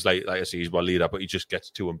Graham's like I say, he's our leader, but he just gets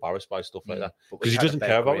too embarrassed by stuff like that because he doesn't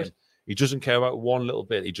care about it. He doesn't care about one little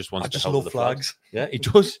bit. He just wants to help the flags. Yeah, he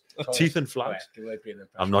does. Teeth and flags.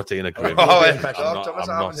 I'm not doing a Graham impression. I'm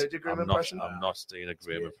not doing a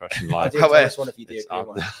Graham impression live. I'm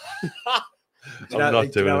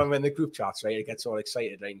not doing it. When the group chats, right, it gets all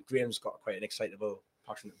excited. Right? Graham's got quite an excitable,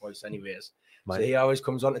 passionate voice anyways. So he always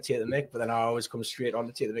comes on to take the mic, but then I always come straight on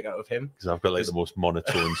to take the mic out of him. Because I've got like the most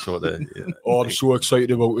monotone sort of... I'm so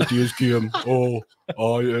excited about today's game.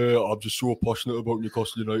 I'm just so passionate about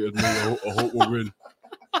Newcastle United. And I hope we'll win.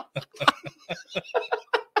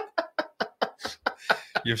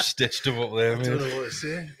 You've stitched him up there, man. I don't know what to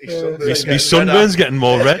say. His sunburn's getting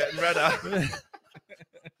more red.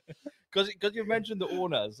 Because you mentioned the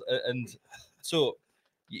owners, and so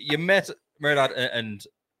you met Murad and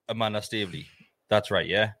Amanda Staveley. That's right,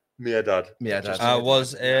 yeah? Me, Dad.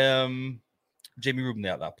 Was Jamie Rubin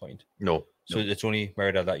there at that point? No. So it's only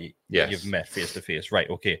Murad that you've met face to face. Right,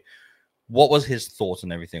 okay. What was his thoughts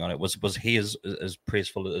and everything on it? Was he as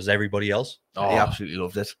praiseful as everybody else? Oh, he absolutely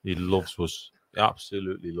loved it. He loves us. He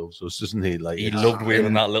absolutely loves us, doesn't he? Like he loved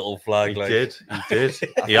waving that little flag. He did.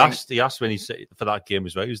 He asked when he said for that game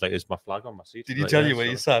as well. He was like, "Is my flag on my seat?" Did he tell you where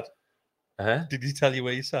you sat? Huh? Did he tell you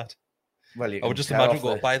where you sat? Well, I would just imagine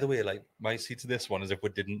going, by the way, like my seat's this one, as if we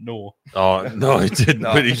didn't know. Oh no, he didn't.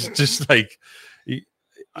 No. But he's just like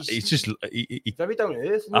he's just very down to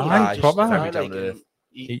earth. Very down to earth.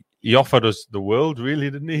 He offered us the world,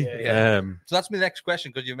 really, didn't he? Yeah. So that's my next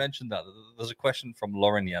question, because you mentioned that. There's a question from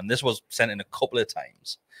Lauren here, and this was sent in a couple of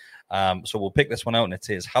times. So we'll pick this one out, and it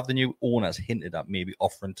says, have the new owners hinted at maybe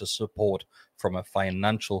offering to support from a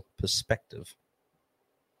financial perspective?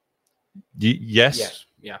 Yes.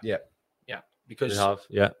 Yeah. Because I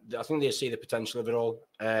think they see the potential of it all.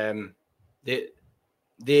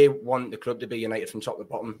 They want the club to be united from top to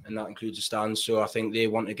bottom, and that includes the stands. So I think they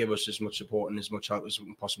want to give us as much support and as much help as we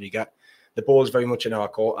can possibly get. The ball is very much in our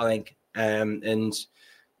court, I think, and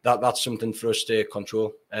that's something for us to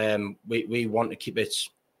control. We want to keep it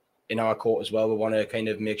in our court as well. We want to kind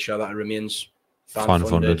of make sure that it remains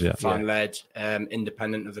fan-funded, fan-led,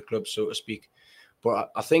 independent of the club, so to speak.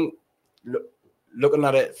 But I think looking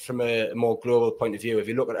at it from a more global point of view, if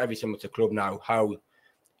you look at everything with the club now, how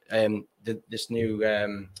this new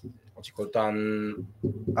what's he called, Dan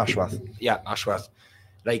Ashworth. Yeah, Ashworth.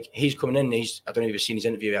 Like he's coming in. I don't know if you've seen his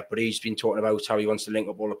interview yet, but he's been talking about how he wants to link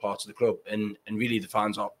up all the parts of the club, and really the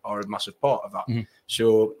fans are a massive part of that. Mm-hmm.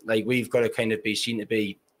 So like we've got to kind of be seen to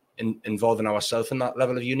be involving ourselves in that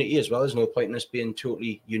level of unity as well. There's no point in us being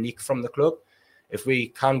totally unique from the club. If we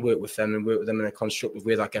can work with them and work with them in a constructive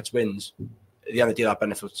way that gets wins, at the end of the day that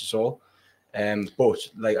benefits us all. But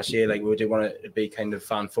like I say, like we do want it to be kind of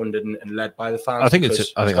fan funded and led by the fans. I think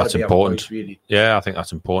that's important. Voice, really. Yeah, I think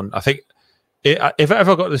that's important. I think if I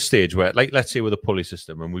ever got to the stage where, like, let's say with a pulley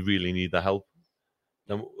system and we really need the help,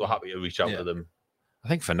 then we're happy to reach out to them. I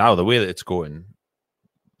think for now, the way that it's going,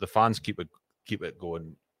 the fans keep it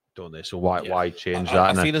going, don't they? So why change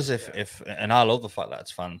that? I feel as if, and I love the fact that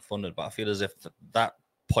it's fan funded, but I feel as if that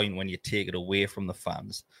point when you take it away from the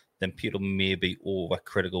fans, then people may be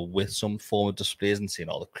overcritical with some form of displays and saying,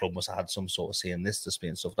 the club must have had some sort of say in this display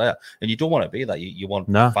and stuff like that. And you don't want to be that. You want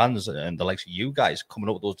fans and the likes of you guys coming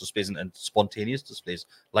up with those displays and spontaneous displays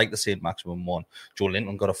like the St. Maximum one. Joe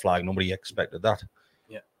Linton got a flag. Nobody expected that.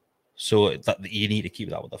 Yeah. So that you need to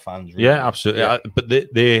keep that with the fans. Really. Yeah, absolutely. Yeah. But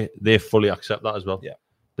they fully accept that as well. Yeah.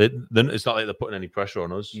 Then it's not like they're putting any pressure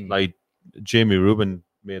on us. Like Jamie Rubin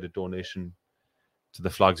made a donation to the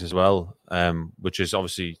flags as well, which is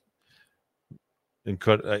obviously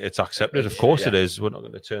it's accepted. Of course it is. We're not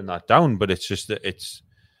going to turn that down, but it's just that it's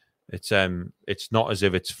not as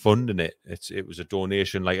if it's funding it. It was a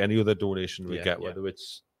donation like any other donation we get, whether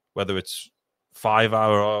it's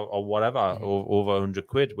 £5 or whatever, or over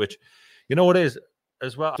 £100, which you know what it is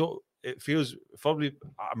as well. So it feels probably.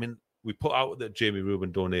 I mean, we put out that Jamie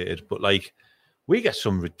Rubin donated, but like we get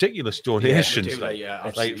some ridiculous donations,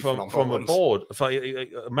 like from abroad,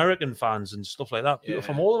 like American fans and stuff like that. People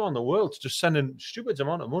from all around the world just sending stupid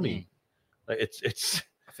amount of money. Like it's.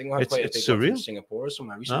 I think we had quite a big one from Singapore or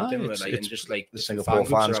somewhere recently, didn't we? Like, and just like the Singapore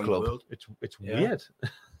fans club. It's weird.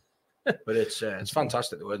 But it's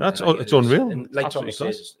fantastic. It's unreal. And like Tommy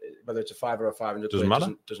says, whether it's a £5 or £500, doesn't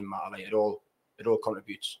matter. Like it all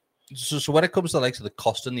contributes. So when it comes to like the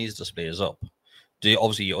costing these displays up,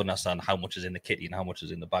 obviously you understand how much is in the kitty and how much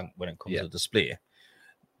is in the bank when it comes to display.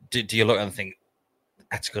 Do you look and think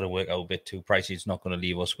that's going to work out a bit too pricey? It's not going to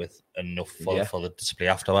leave us with enough for the display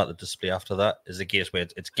after that. The display after that is the case where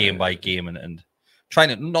it's game by game and trying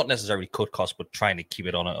to not necessarily cut costs, but trying to keep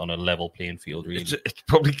it on a level playing field. Really, it's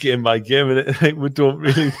probably game by game, and we don't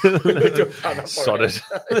really sod it.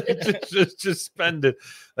 just spend it.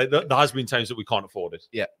 Like there has been times that we can't afford it.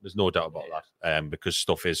 Yeah, there's no doubt about that. Because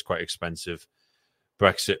stuff is quite expensive.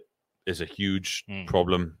 Brexit is a huge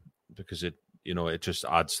problem because it just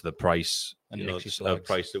adds to the price. And the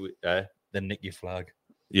price that we then nick your flag.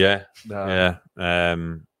 Yeah.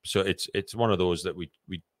 So it's one of those that we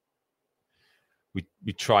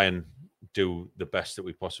try and do the best that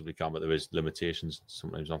we possibly can, but there is limitations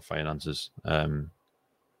sometimes on finances. I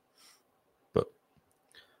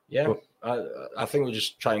think we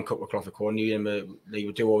just try and cut across the corner, and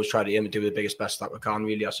we do always try to aim and do the biggest best that we can,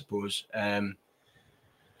 really, I suppose.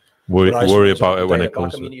 Worry about it when it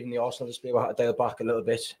comes. I mean, even the Arsenal display, we had to dial back a little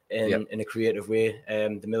bit in a creative way.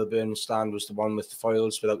 The Milburn stand was the one with the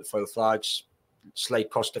foils without the foil flags. Slight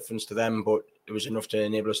cost difference to them, but it was enough to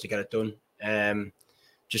enable us to get it done.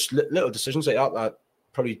 Just little decisions like that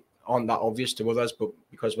probably aren't that obvious to others, but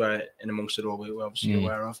because we're in amongst it all, we're obviously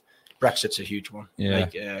aware of. Brexit's a huge one,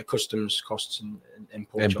 like customs costs and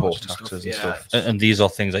import taxes and stuff. And these are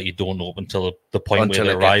things that you don't know up until the point where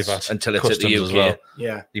they arrive until it's at the UK. Well.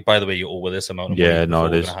 Yeah. By the way, you owe this amount of money. Yeah, no,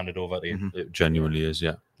 it is. Hand it over to you. It genuinely is.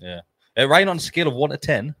 Yeah. Ryan, on a scale of 1 to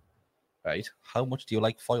 10, right? How much do you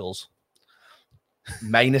like foils?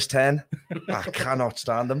 -10. I cannot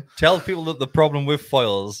stand them. Tell people that the problem with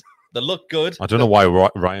foils, they look good. I don't know why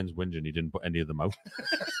Ryan's whinging. He didn't put any of them out.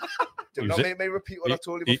 Do not make me repeat what I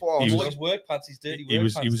told you before. He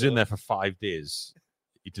was in there for 5 days.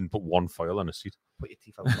 He didn't put one foil on a seat. Put your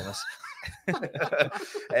teeth out, Thomas.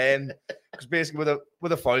 Because basically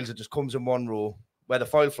with the foils, it just comes in one row where the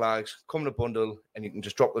foil flags come in a bundle and you can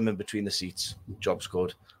just drop them in between the seats. Job's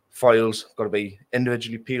good. Foils got to be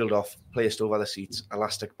individually peeled off, placed over the seats,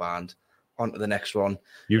 elastic band, onto the next one.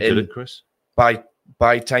 You did it, Chris.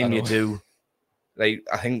 By time you do, like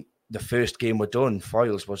I think the first game we're done,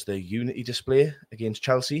 foils was the Unity display against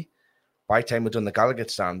Chelsea. By the time we're done the Gallagher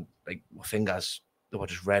stand, like my fingers, they were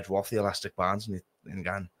just red off the elastic bands, and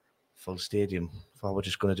again, full stadium. Thought we're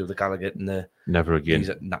just going to do the Gallagher and the never again.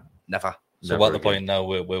 Never. So at the point now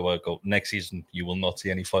where we're going next season, you will not see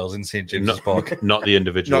any foils in St James's Park. Not the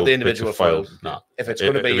individual. Not the individual foils. No. If it's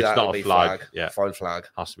going to be that, it'll be flag. Foil flag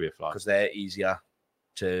has to be a flag because they're easier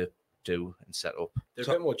to do and set up. They're a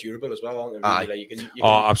bit more durable as well, aren't they? Really? Like you can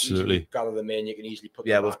absolutely gather them in. You can easily put.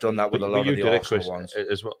 We've done that with a lot of the Arsenal ones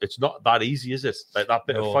as well. It's not that easy, is it? Like that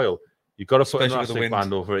bit of foil, you've got to put an elastic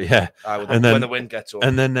band over it. Yeah, and then when the wind gets up,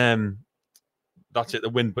 and then that's it. The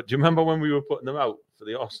wind. But do you remember when we were putting them out for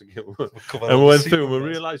the Arsenal game? And we went through and we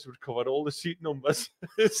realised we'd covered all the seat numbers.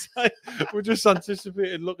 It's like we just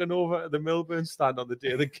anticipated looking over at the Milburn stand on the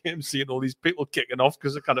day of the game, seeing all these people kicking off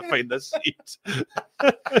because they can't find their seat.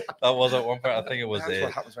 That was at one point. I think it was. That's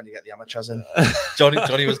what happens when you get the amateurs in.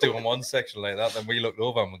 Johnny was doing one section like that. Then we looked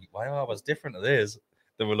over and we, wow, was different to this.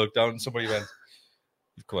 Then we looked down and somebody went,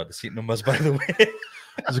 "You've covered the seat numbers, by the way."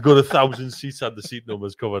 There's a good 1,000 seats had the seat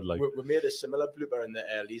numbers covered. Like we made a similar blooper in the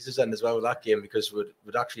Leazes end as well with that game because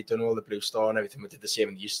we'd actually done all the blue star and everything. We did the same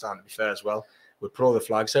in the East stand, to be fair as well. We'd put all the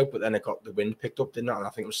flags out, but then it got the wind picked up, didn't it? And I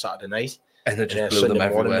think it was Saturday night. And it just blew them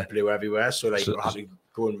everywhere. It blew everywhere. So like we had to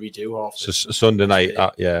go and redo half. So Sunday night,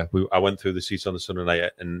 I went through the seats on the Sunday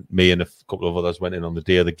night, and me and a couple of others went in on the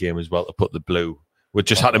day of the game as well to put the blue. We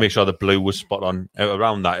just had to make sure the blue was spot on.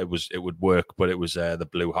 Around that, it would work, but it was the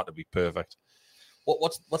blue had to be perfect.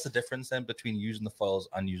 What's the difference then between using the foils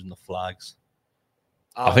and using the flags?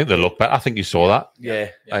 I think they look better. I think you saw that. Yeah.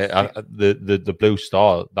 The blue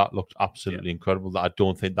star, that looked absolutely incredible. That I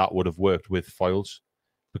don't think that would have worked with foils,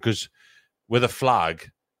 because with a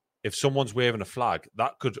flag, if someone's waving a flag,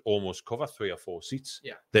 that could almost cover 3 or 4 seats.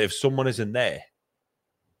 Yeah. That if someone isn't there,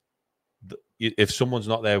 if someone's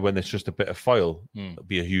not there when it's just a bit of foil, it'd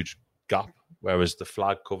be a huge gap. Whereas the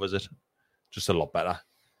flag covers it just a lot better.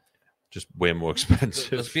 Just way more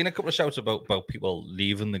expensive. There's been a couple of shouts about people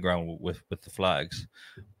leaving the ground with the flags,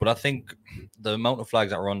 but I think the amount of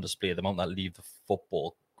flags that are on display, the amount that leave the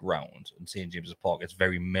football ground in St. James's Park, it's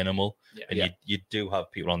very minimal. You do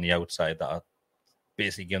have people on the outside that are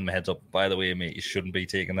basically giving them a heads up. By the way, mate, you shouldn't be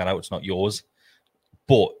taking that out. It's not yours.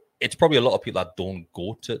 But it's probably a lot of people that don't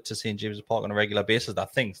go to St. James's Park on a regular basis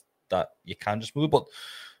that think that you can just move. But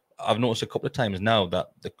I've noticed a couple of times now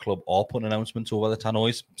that the club are putting announcements over the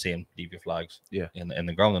tannoys saying leave your flags in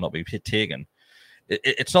the ground, they're not being taken.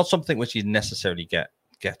 It's not something which you necessarily get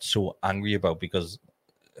so angry about, because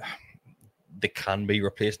they can be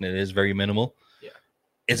replaced and it is very minimal. Yeah.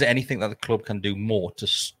 Is there anything that the club can do more to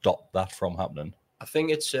stop that from happening? I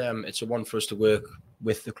think it's a one for us to work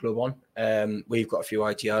with the club on. We've got a few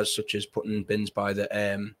ideas, such as putting bins by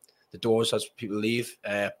the doors as people leave,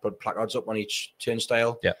 put placards up on each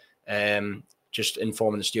turnstile. Yeah. Just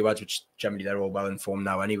informing the stewards, which generally they're all well informed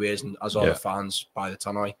now anyways, and as are the fans by the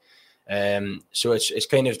tannoy. So it's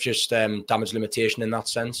kind of just damage limitation in that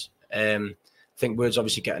sense. I think word's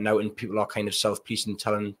obviously getting out and people are kind of self-policing,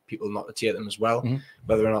 telling people not to take them as well. Mm-hmm.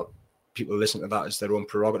 Whether or not people listen to that is their own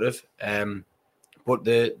prerogative. But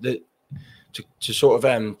to sort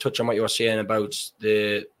of touch on what you were saying about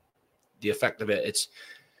the effect of it, it's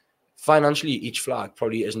financially, each flag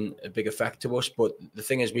probably isn't a big effect to us, but the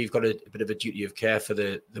thing is, we've got a bit of a duty of care for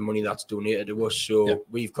the money that's donated to us. So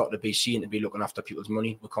we've got to be seen to be looking after people's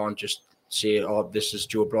money. We can't just say, "Oh, this is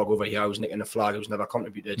Joe Blogg over here who's nicking a flag who's never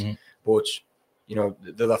contributed." Mm-hmm. But you know,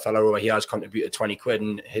 the other fellow over here has contributed 20 quid,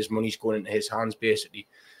 and his money's going into his hands basically.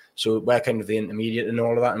 So we're kind of the intermediate in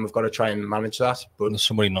all of that, and we've got to try and manage that. But there's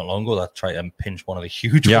somebody not long ago that tried and pinch one of the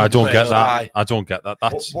huge. Yeah, I don't get that. I don't get that.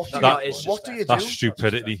 What do you do? That's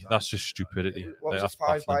stupidity. That's just stupidity. What was it,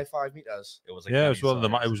 5 by 5 meters? It was it was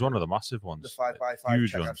one of the massive ones. The 5 by 5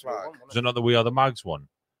 huge one. Was it not the We Are the Mags one?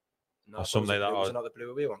 No, or something like that. There was another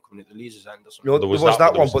blue away one coming at the Leazer's end or something. No, there was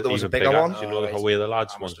that one, but there was a bigger one. You know, the Way the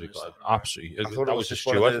Lads ones we got. Absolutely. That was a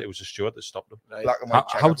steward. It was a steward that stopped them. Right.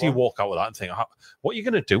 How do you walk out with that and think, what are you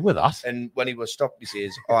going to do with that? And when he was stopped, he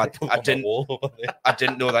says, I didn't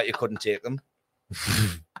know that you couldn't take them.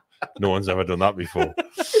 No one's ever done that before.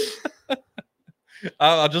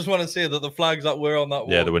 I just want to say that the flags that were on that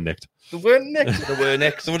wall, yeah, they were nicked. They were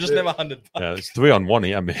nicked. So we just never handed back. Yeah, it's 3-on-1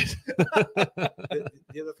 here, mate.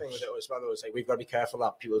 The other thing with it as well is like we've got to be careful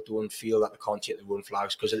that people don't feel that they can't take their own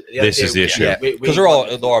flags, because this is the issue. Because there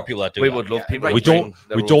are people that do. We would love people. We don't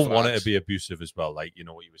want it to be abusive as well. Like, you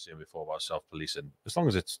know what you were saying before about self-policing. As long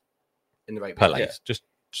as it's in the right polite, just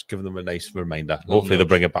giving them a nice reminder. Hopefully they'll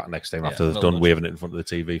bring it back next time after they've done waving it in front of the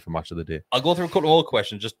TV for Match of the Day. I'll go through a couple more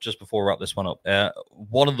questions just before we wrap this one up.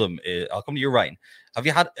 One of them is, I'll come to you, Ryan. Have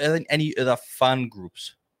you had any other fan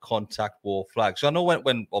groups contact Wor Flags? So I know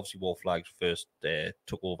when obviously Wor Flags first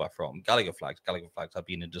took over from Gallagher Flags have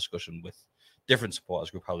been in discussion with different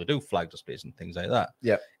supporters group how they do flag displays and things like that.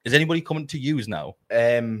 Yeah. Is anybody coming to use now?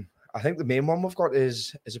 I think the main one we've got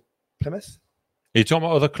is it Plymouth? Are you talking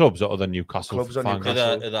about other clubs or other Newcastle clubs? Fans?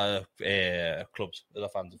 Other clubs, other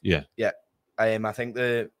fans. Yeah. I think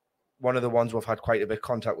one of the ones we've had quite a bit of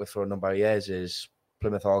contact with for a number of years is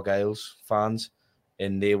Plymouth Argyle's fans,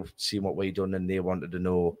 and they've seen what we've done and they wanted to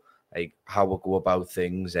know like how we go about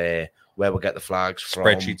things, where we get the flags from.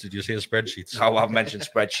 Spreadsheets. Did you say spreadsheets? How I've mentioned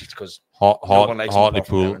spreadsheets because Hartlepool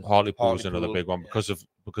is another big one because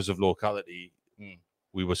of locality.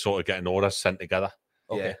 We were sort of getting orders sent together.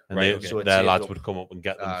 Okay. And their lads would come up and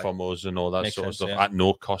get them from us and all that sort of stuff at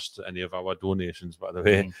no cost to any of our donations, by the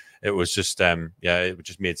way. It was just, it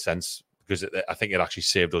just made sense because I think it actually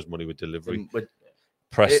saved us money with delivery.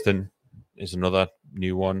 Preston is another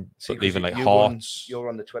new one. So even like Hearts. You're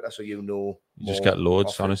on the Twitter, so you know. You just get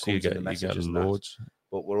loads, honestly. You get loads.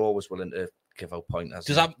 But we're always willing to give out pointers.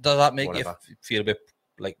 Does that make you feel a bit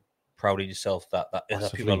like proud of yourself that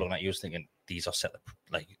people are looking at you thinking these are set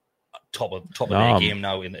like top of their game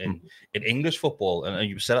now in English football, and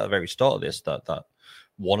you said at the very start of this that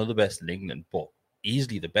one of the best in England, but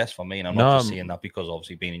easily the best for me. And I'm not just saying that because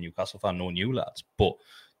obviously being a Newcastle fan, no new lads, but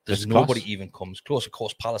there's nobody even comes close. Of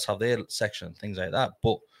course, Palace have their section and things like that,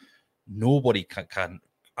 but nobody can.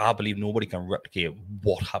 I believe nobody can replicate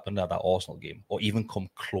what happened at that Arsenal game or even come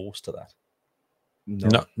close to that.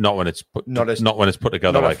 No, not when it's put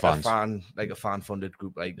together not by a fans. A fan-funded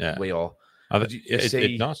group like we are. It's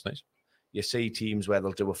nice. You see teams where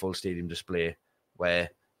they'll do a full stadium display where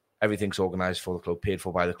everything's organised for the club, paid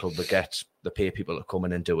for by the club, they pay people to come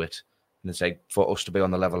in and do it. And it's like, for us to be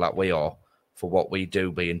on the level that we are, for what we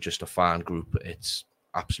do being just a fan group, it's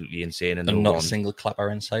absolutely insane. And not a single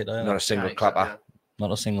clapper in sight, not a single clapper.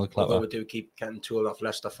 Not a single clapper. Although we do keep getting told off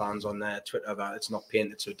Leicester fans on their Twitter that it's not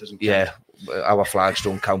painted, so it doesn't count. Yeah, our flags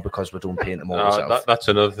don't count because we don't paint them all ourselves. That's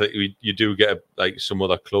another thing. You do get like some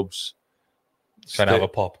other clubs trying to have a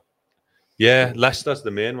pop. Yeah, Leicester's the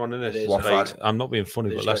main one, isn't it? Like, I'm not being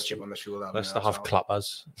funny, but Leicester have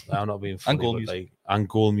clappers. I'm not being funny, and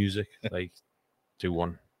goal music. Like, do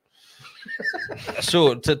one.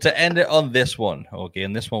 So to end it on this one, okay,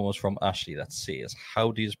 and this one was from Ashley that says,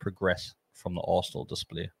 how do you progress from the Arsenal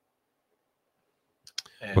display?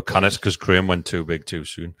 But can it? Because Graham went too big too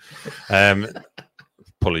soon.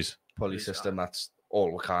 Pulley system, that's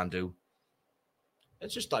all we can do.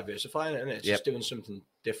 It's just diversifying it, and it's just doing something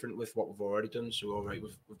different with what we've already done. So, all right,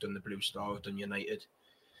 we've done the Blue Star, we've done United,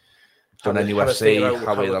 done NUFC,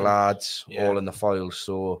 how are the lads, all in the files.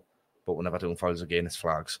 So, but we're never doing files again. It's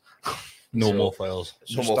flags. No more files.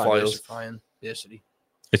 No more files. Basically,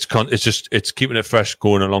 it's keeping it fresh,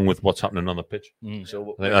 going along with what's happening on the pitch.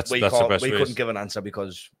 So that's the best. We couldn't give an answer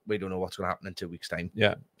because we don't know what's going to happen in 2 weeks' time.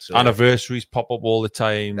 Yeah, so, anniversaries pop up all the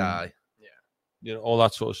time. Yeah, all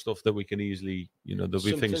that sort of stuff that we can easily, there'll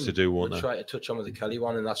be things to do, won't there? Try to touch on with the Kelly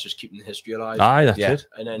one, and that's just keeping the history alive. That's it.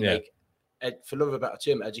 And then, for love of a better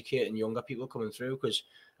term, educating younger people coming through, because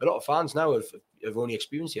a lot of fans now have only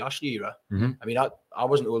experienced the Ashley era. Mm-hmm. I mean, I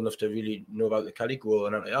wasn't old enough to really know about the Kelly goal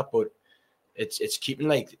and anything like that, but it's keeping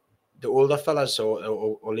like the older fellas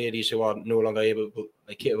or ladies who are no longer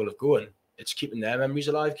capable of going. It's keeping their memories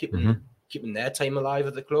alive, keeping their time alive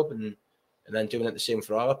at the club, and then doing it the same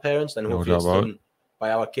for our parents. Then hopefully it's done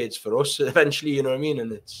by our kids for us eventually. You know what I mean?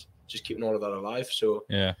 And it's just keeping all of that alive. So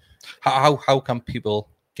yeah, how can people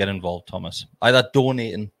get involved, Thomas? Either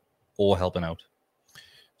donating or helping out.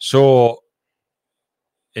 So,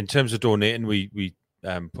 in terms of donating, we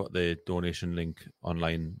put the donation link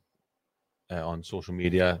online on social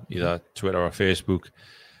media, either Twitter or Facebook.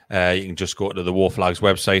 You can just go to the Wor Flags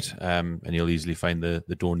website, and you'll easily find the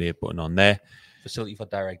donate button on there. Facility for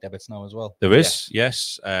direct debits now as well. There is,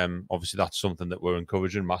 yes. Obviously, that's something that we're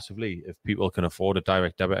encouraging massively. If people can afford a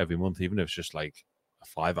direct debit every month, even if it's just like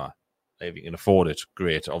a $5, if you can afford it,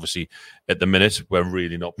 great. Obviously, at the minute, we're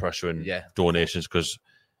really not pressuring donations because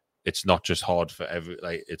it's not just hard for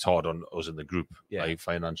it's hard on us in the group. Like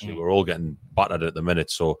financially, we're all getting battered at the minute.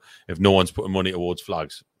 So if no one's putting money towards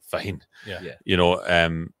flags, fine.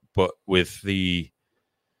 But with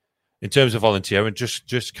in terms of volunteering,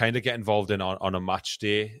 just kind of get involved in on a match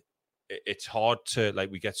day. It's hard to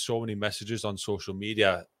we get so many messages on social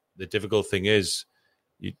media. The difficult thing is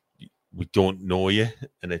we don't know you,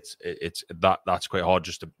 and that's quite hard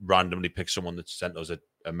just to randomly pick someone that sent us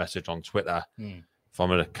a message on Twitter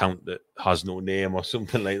from an account that has no name or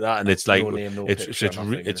something like that, and it's like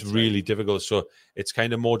it's really difficult. So it's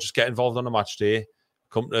kind of more just get involved on a match day.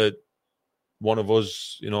 Come to one of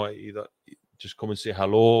us, either just come and say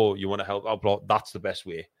hello. You want to help out? That's the best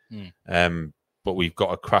way. But we've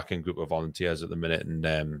got a cracking group of volunteers at the minute,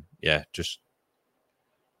 and just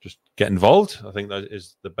get involved. I think that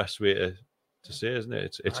is the best way to say, isn't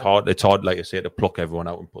it? It's hard. It's hard, like I say, to pluck everyone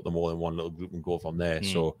out and put them all in one little group and go from there.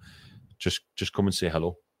 So just come and say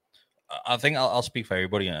hello. I think I'll speak for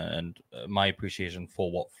everybody, and my appreciation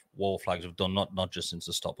for what Wor Flags have done, not just since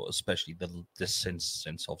the stop, but especially this since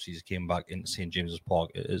obviously he came back into St. James's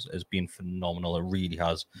Park, has been phenomenal. It really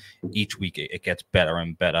has. Each week it gets better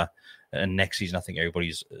and better. And next season, I think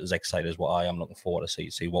everybody's as excited as what I am. Looking forward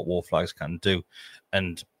to see what Wor Flags can do.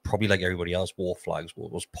 And probably like everybody else, Wor Flags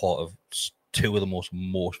was part of two of the most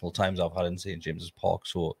emotional times I've had in St. James's Park.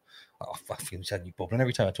 So I feel like bubbling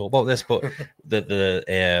every time I talk about this. But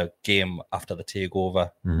the game after the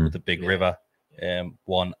takeover with the Big River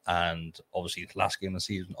one, and obviously the last game of the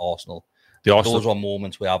season, Arsenal. Those were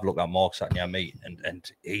moments where I've looked at Mark sat near me,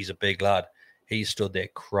 and he's a big lad. He stood there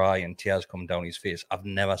crying, tears coming down his face. I've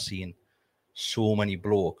never seen so many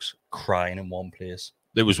blokes crying in one place.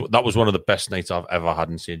 That was one of the best nights I've ever had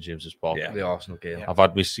in St. James's Park. Yeah, the Arsenal game. I've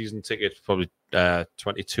had my season ticket probably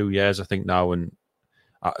 22 years, I think now, and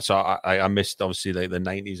so I missed obviously like the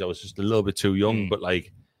 90s. I was just a little bit too young, but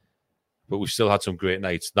we still had some great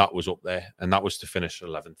nights. That was up there, and that was to finish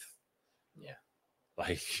 11th. Yeah,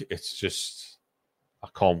 it's just I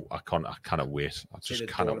cannot wait. I just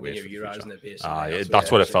cannot wait.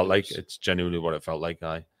 That's what it felt like. It's genuinely what it felt like.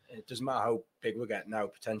 It doesn't matter how big we get now,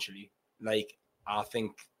 potentially. Like I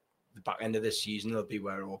think the back end of this season will be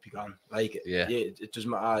where it all began. Like, Yeah. It doesn't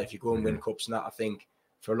matter if you go and win cups and that. I think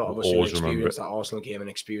for a lot of us who Always experience that Arsenal game and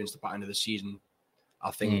experience the back end of the season,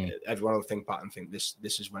 I think everyone will think back and think this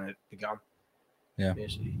is when it began. Yeah.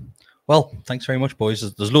 Basically. Well, thanks very much, boys.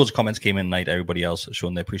 There's loads of comments came in tonight. Everybody else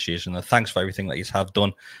showing their appreciation. And thanks for everything that you have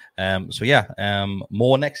done.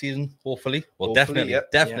 More next season, hopefully. Well,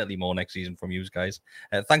 definitely more next season from you guys.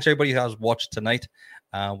 Thanks everybody who has watched tonight.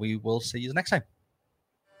 We will see you next time.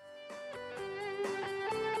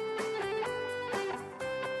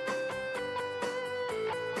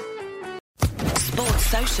 Sports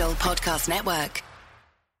Social Podcast Network.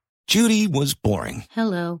 Judy was boring.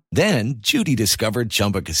 Hello. Then Judy discovered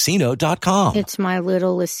ChumbaCasino.com. It's my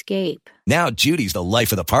little escape. Now Judy's the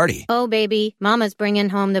life of the party. Oh, baby, mama's bringing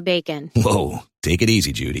home the bacon. Whoa, take it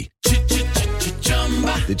easy, Judy.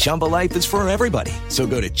 The Chumba life is for everybody. So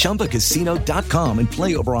go to ChumbaCasino.com and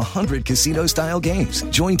play over 100 casino-style games.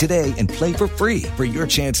 Join today and play for free for your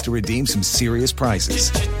chance to redeem some serious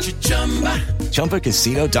prizes.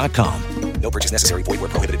 ChumbaCasino.com. No purchase necessary. Void where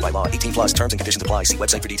prohibited by law. 18+ terms and conditions apply. See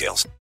website for details.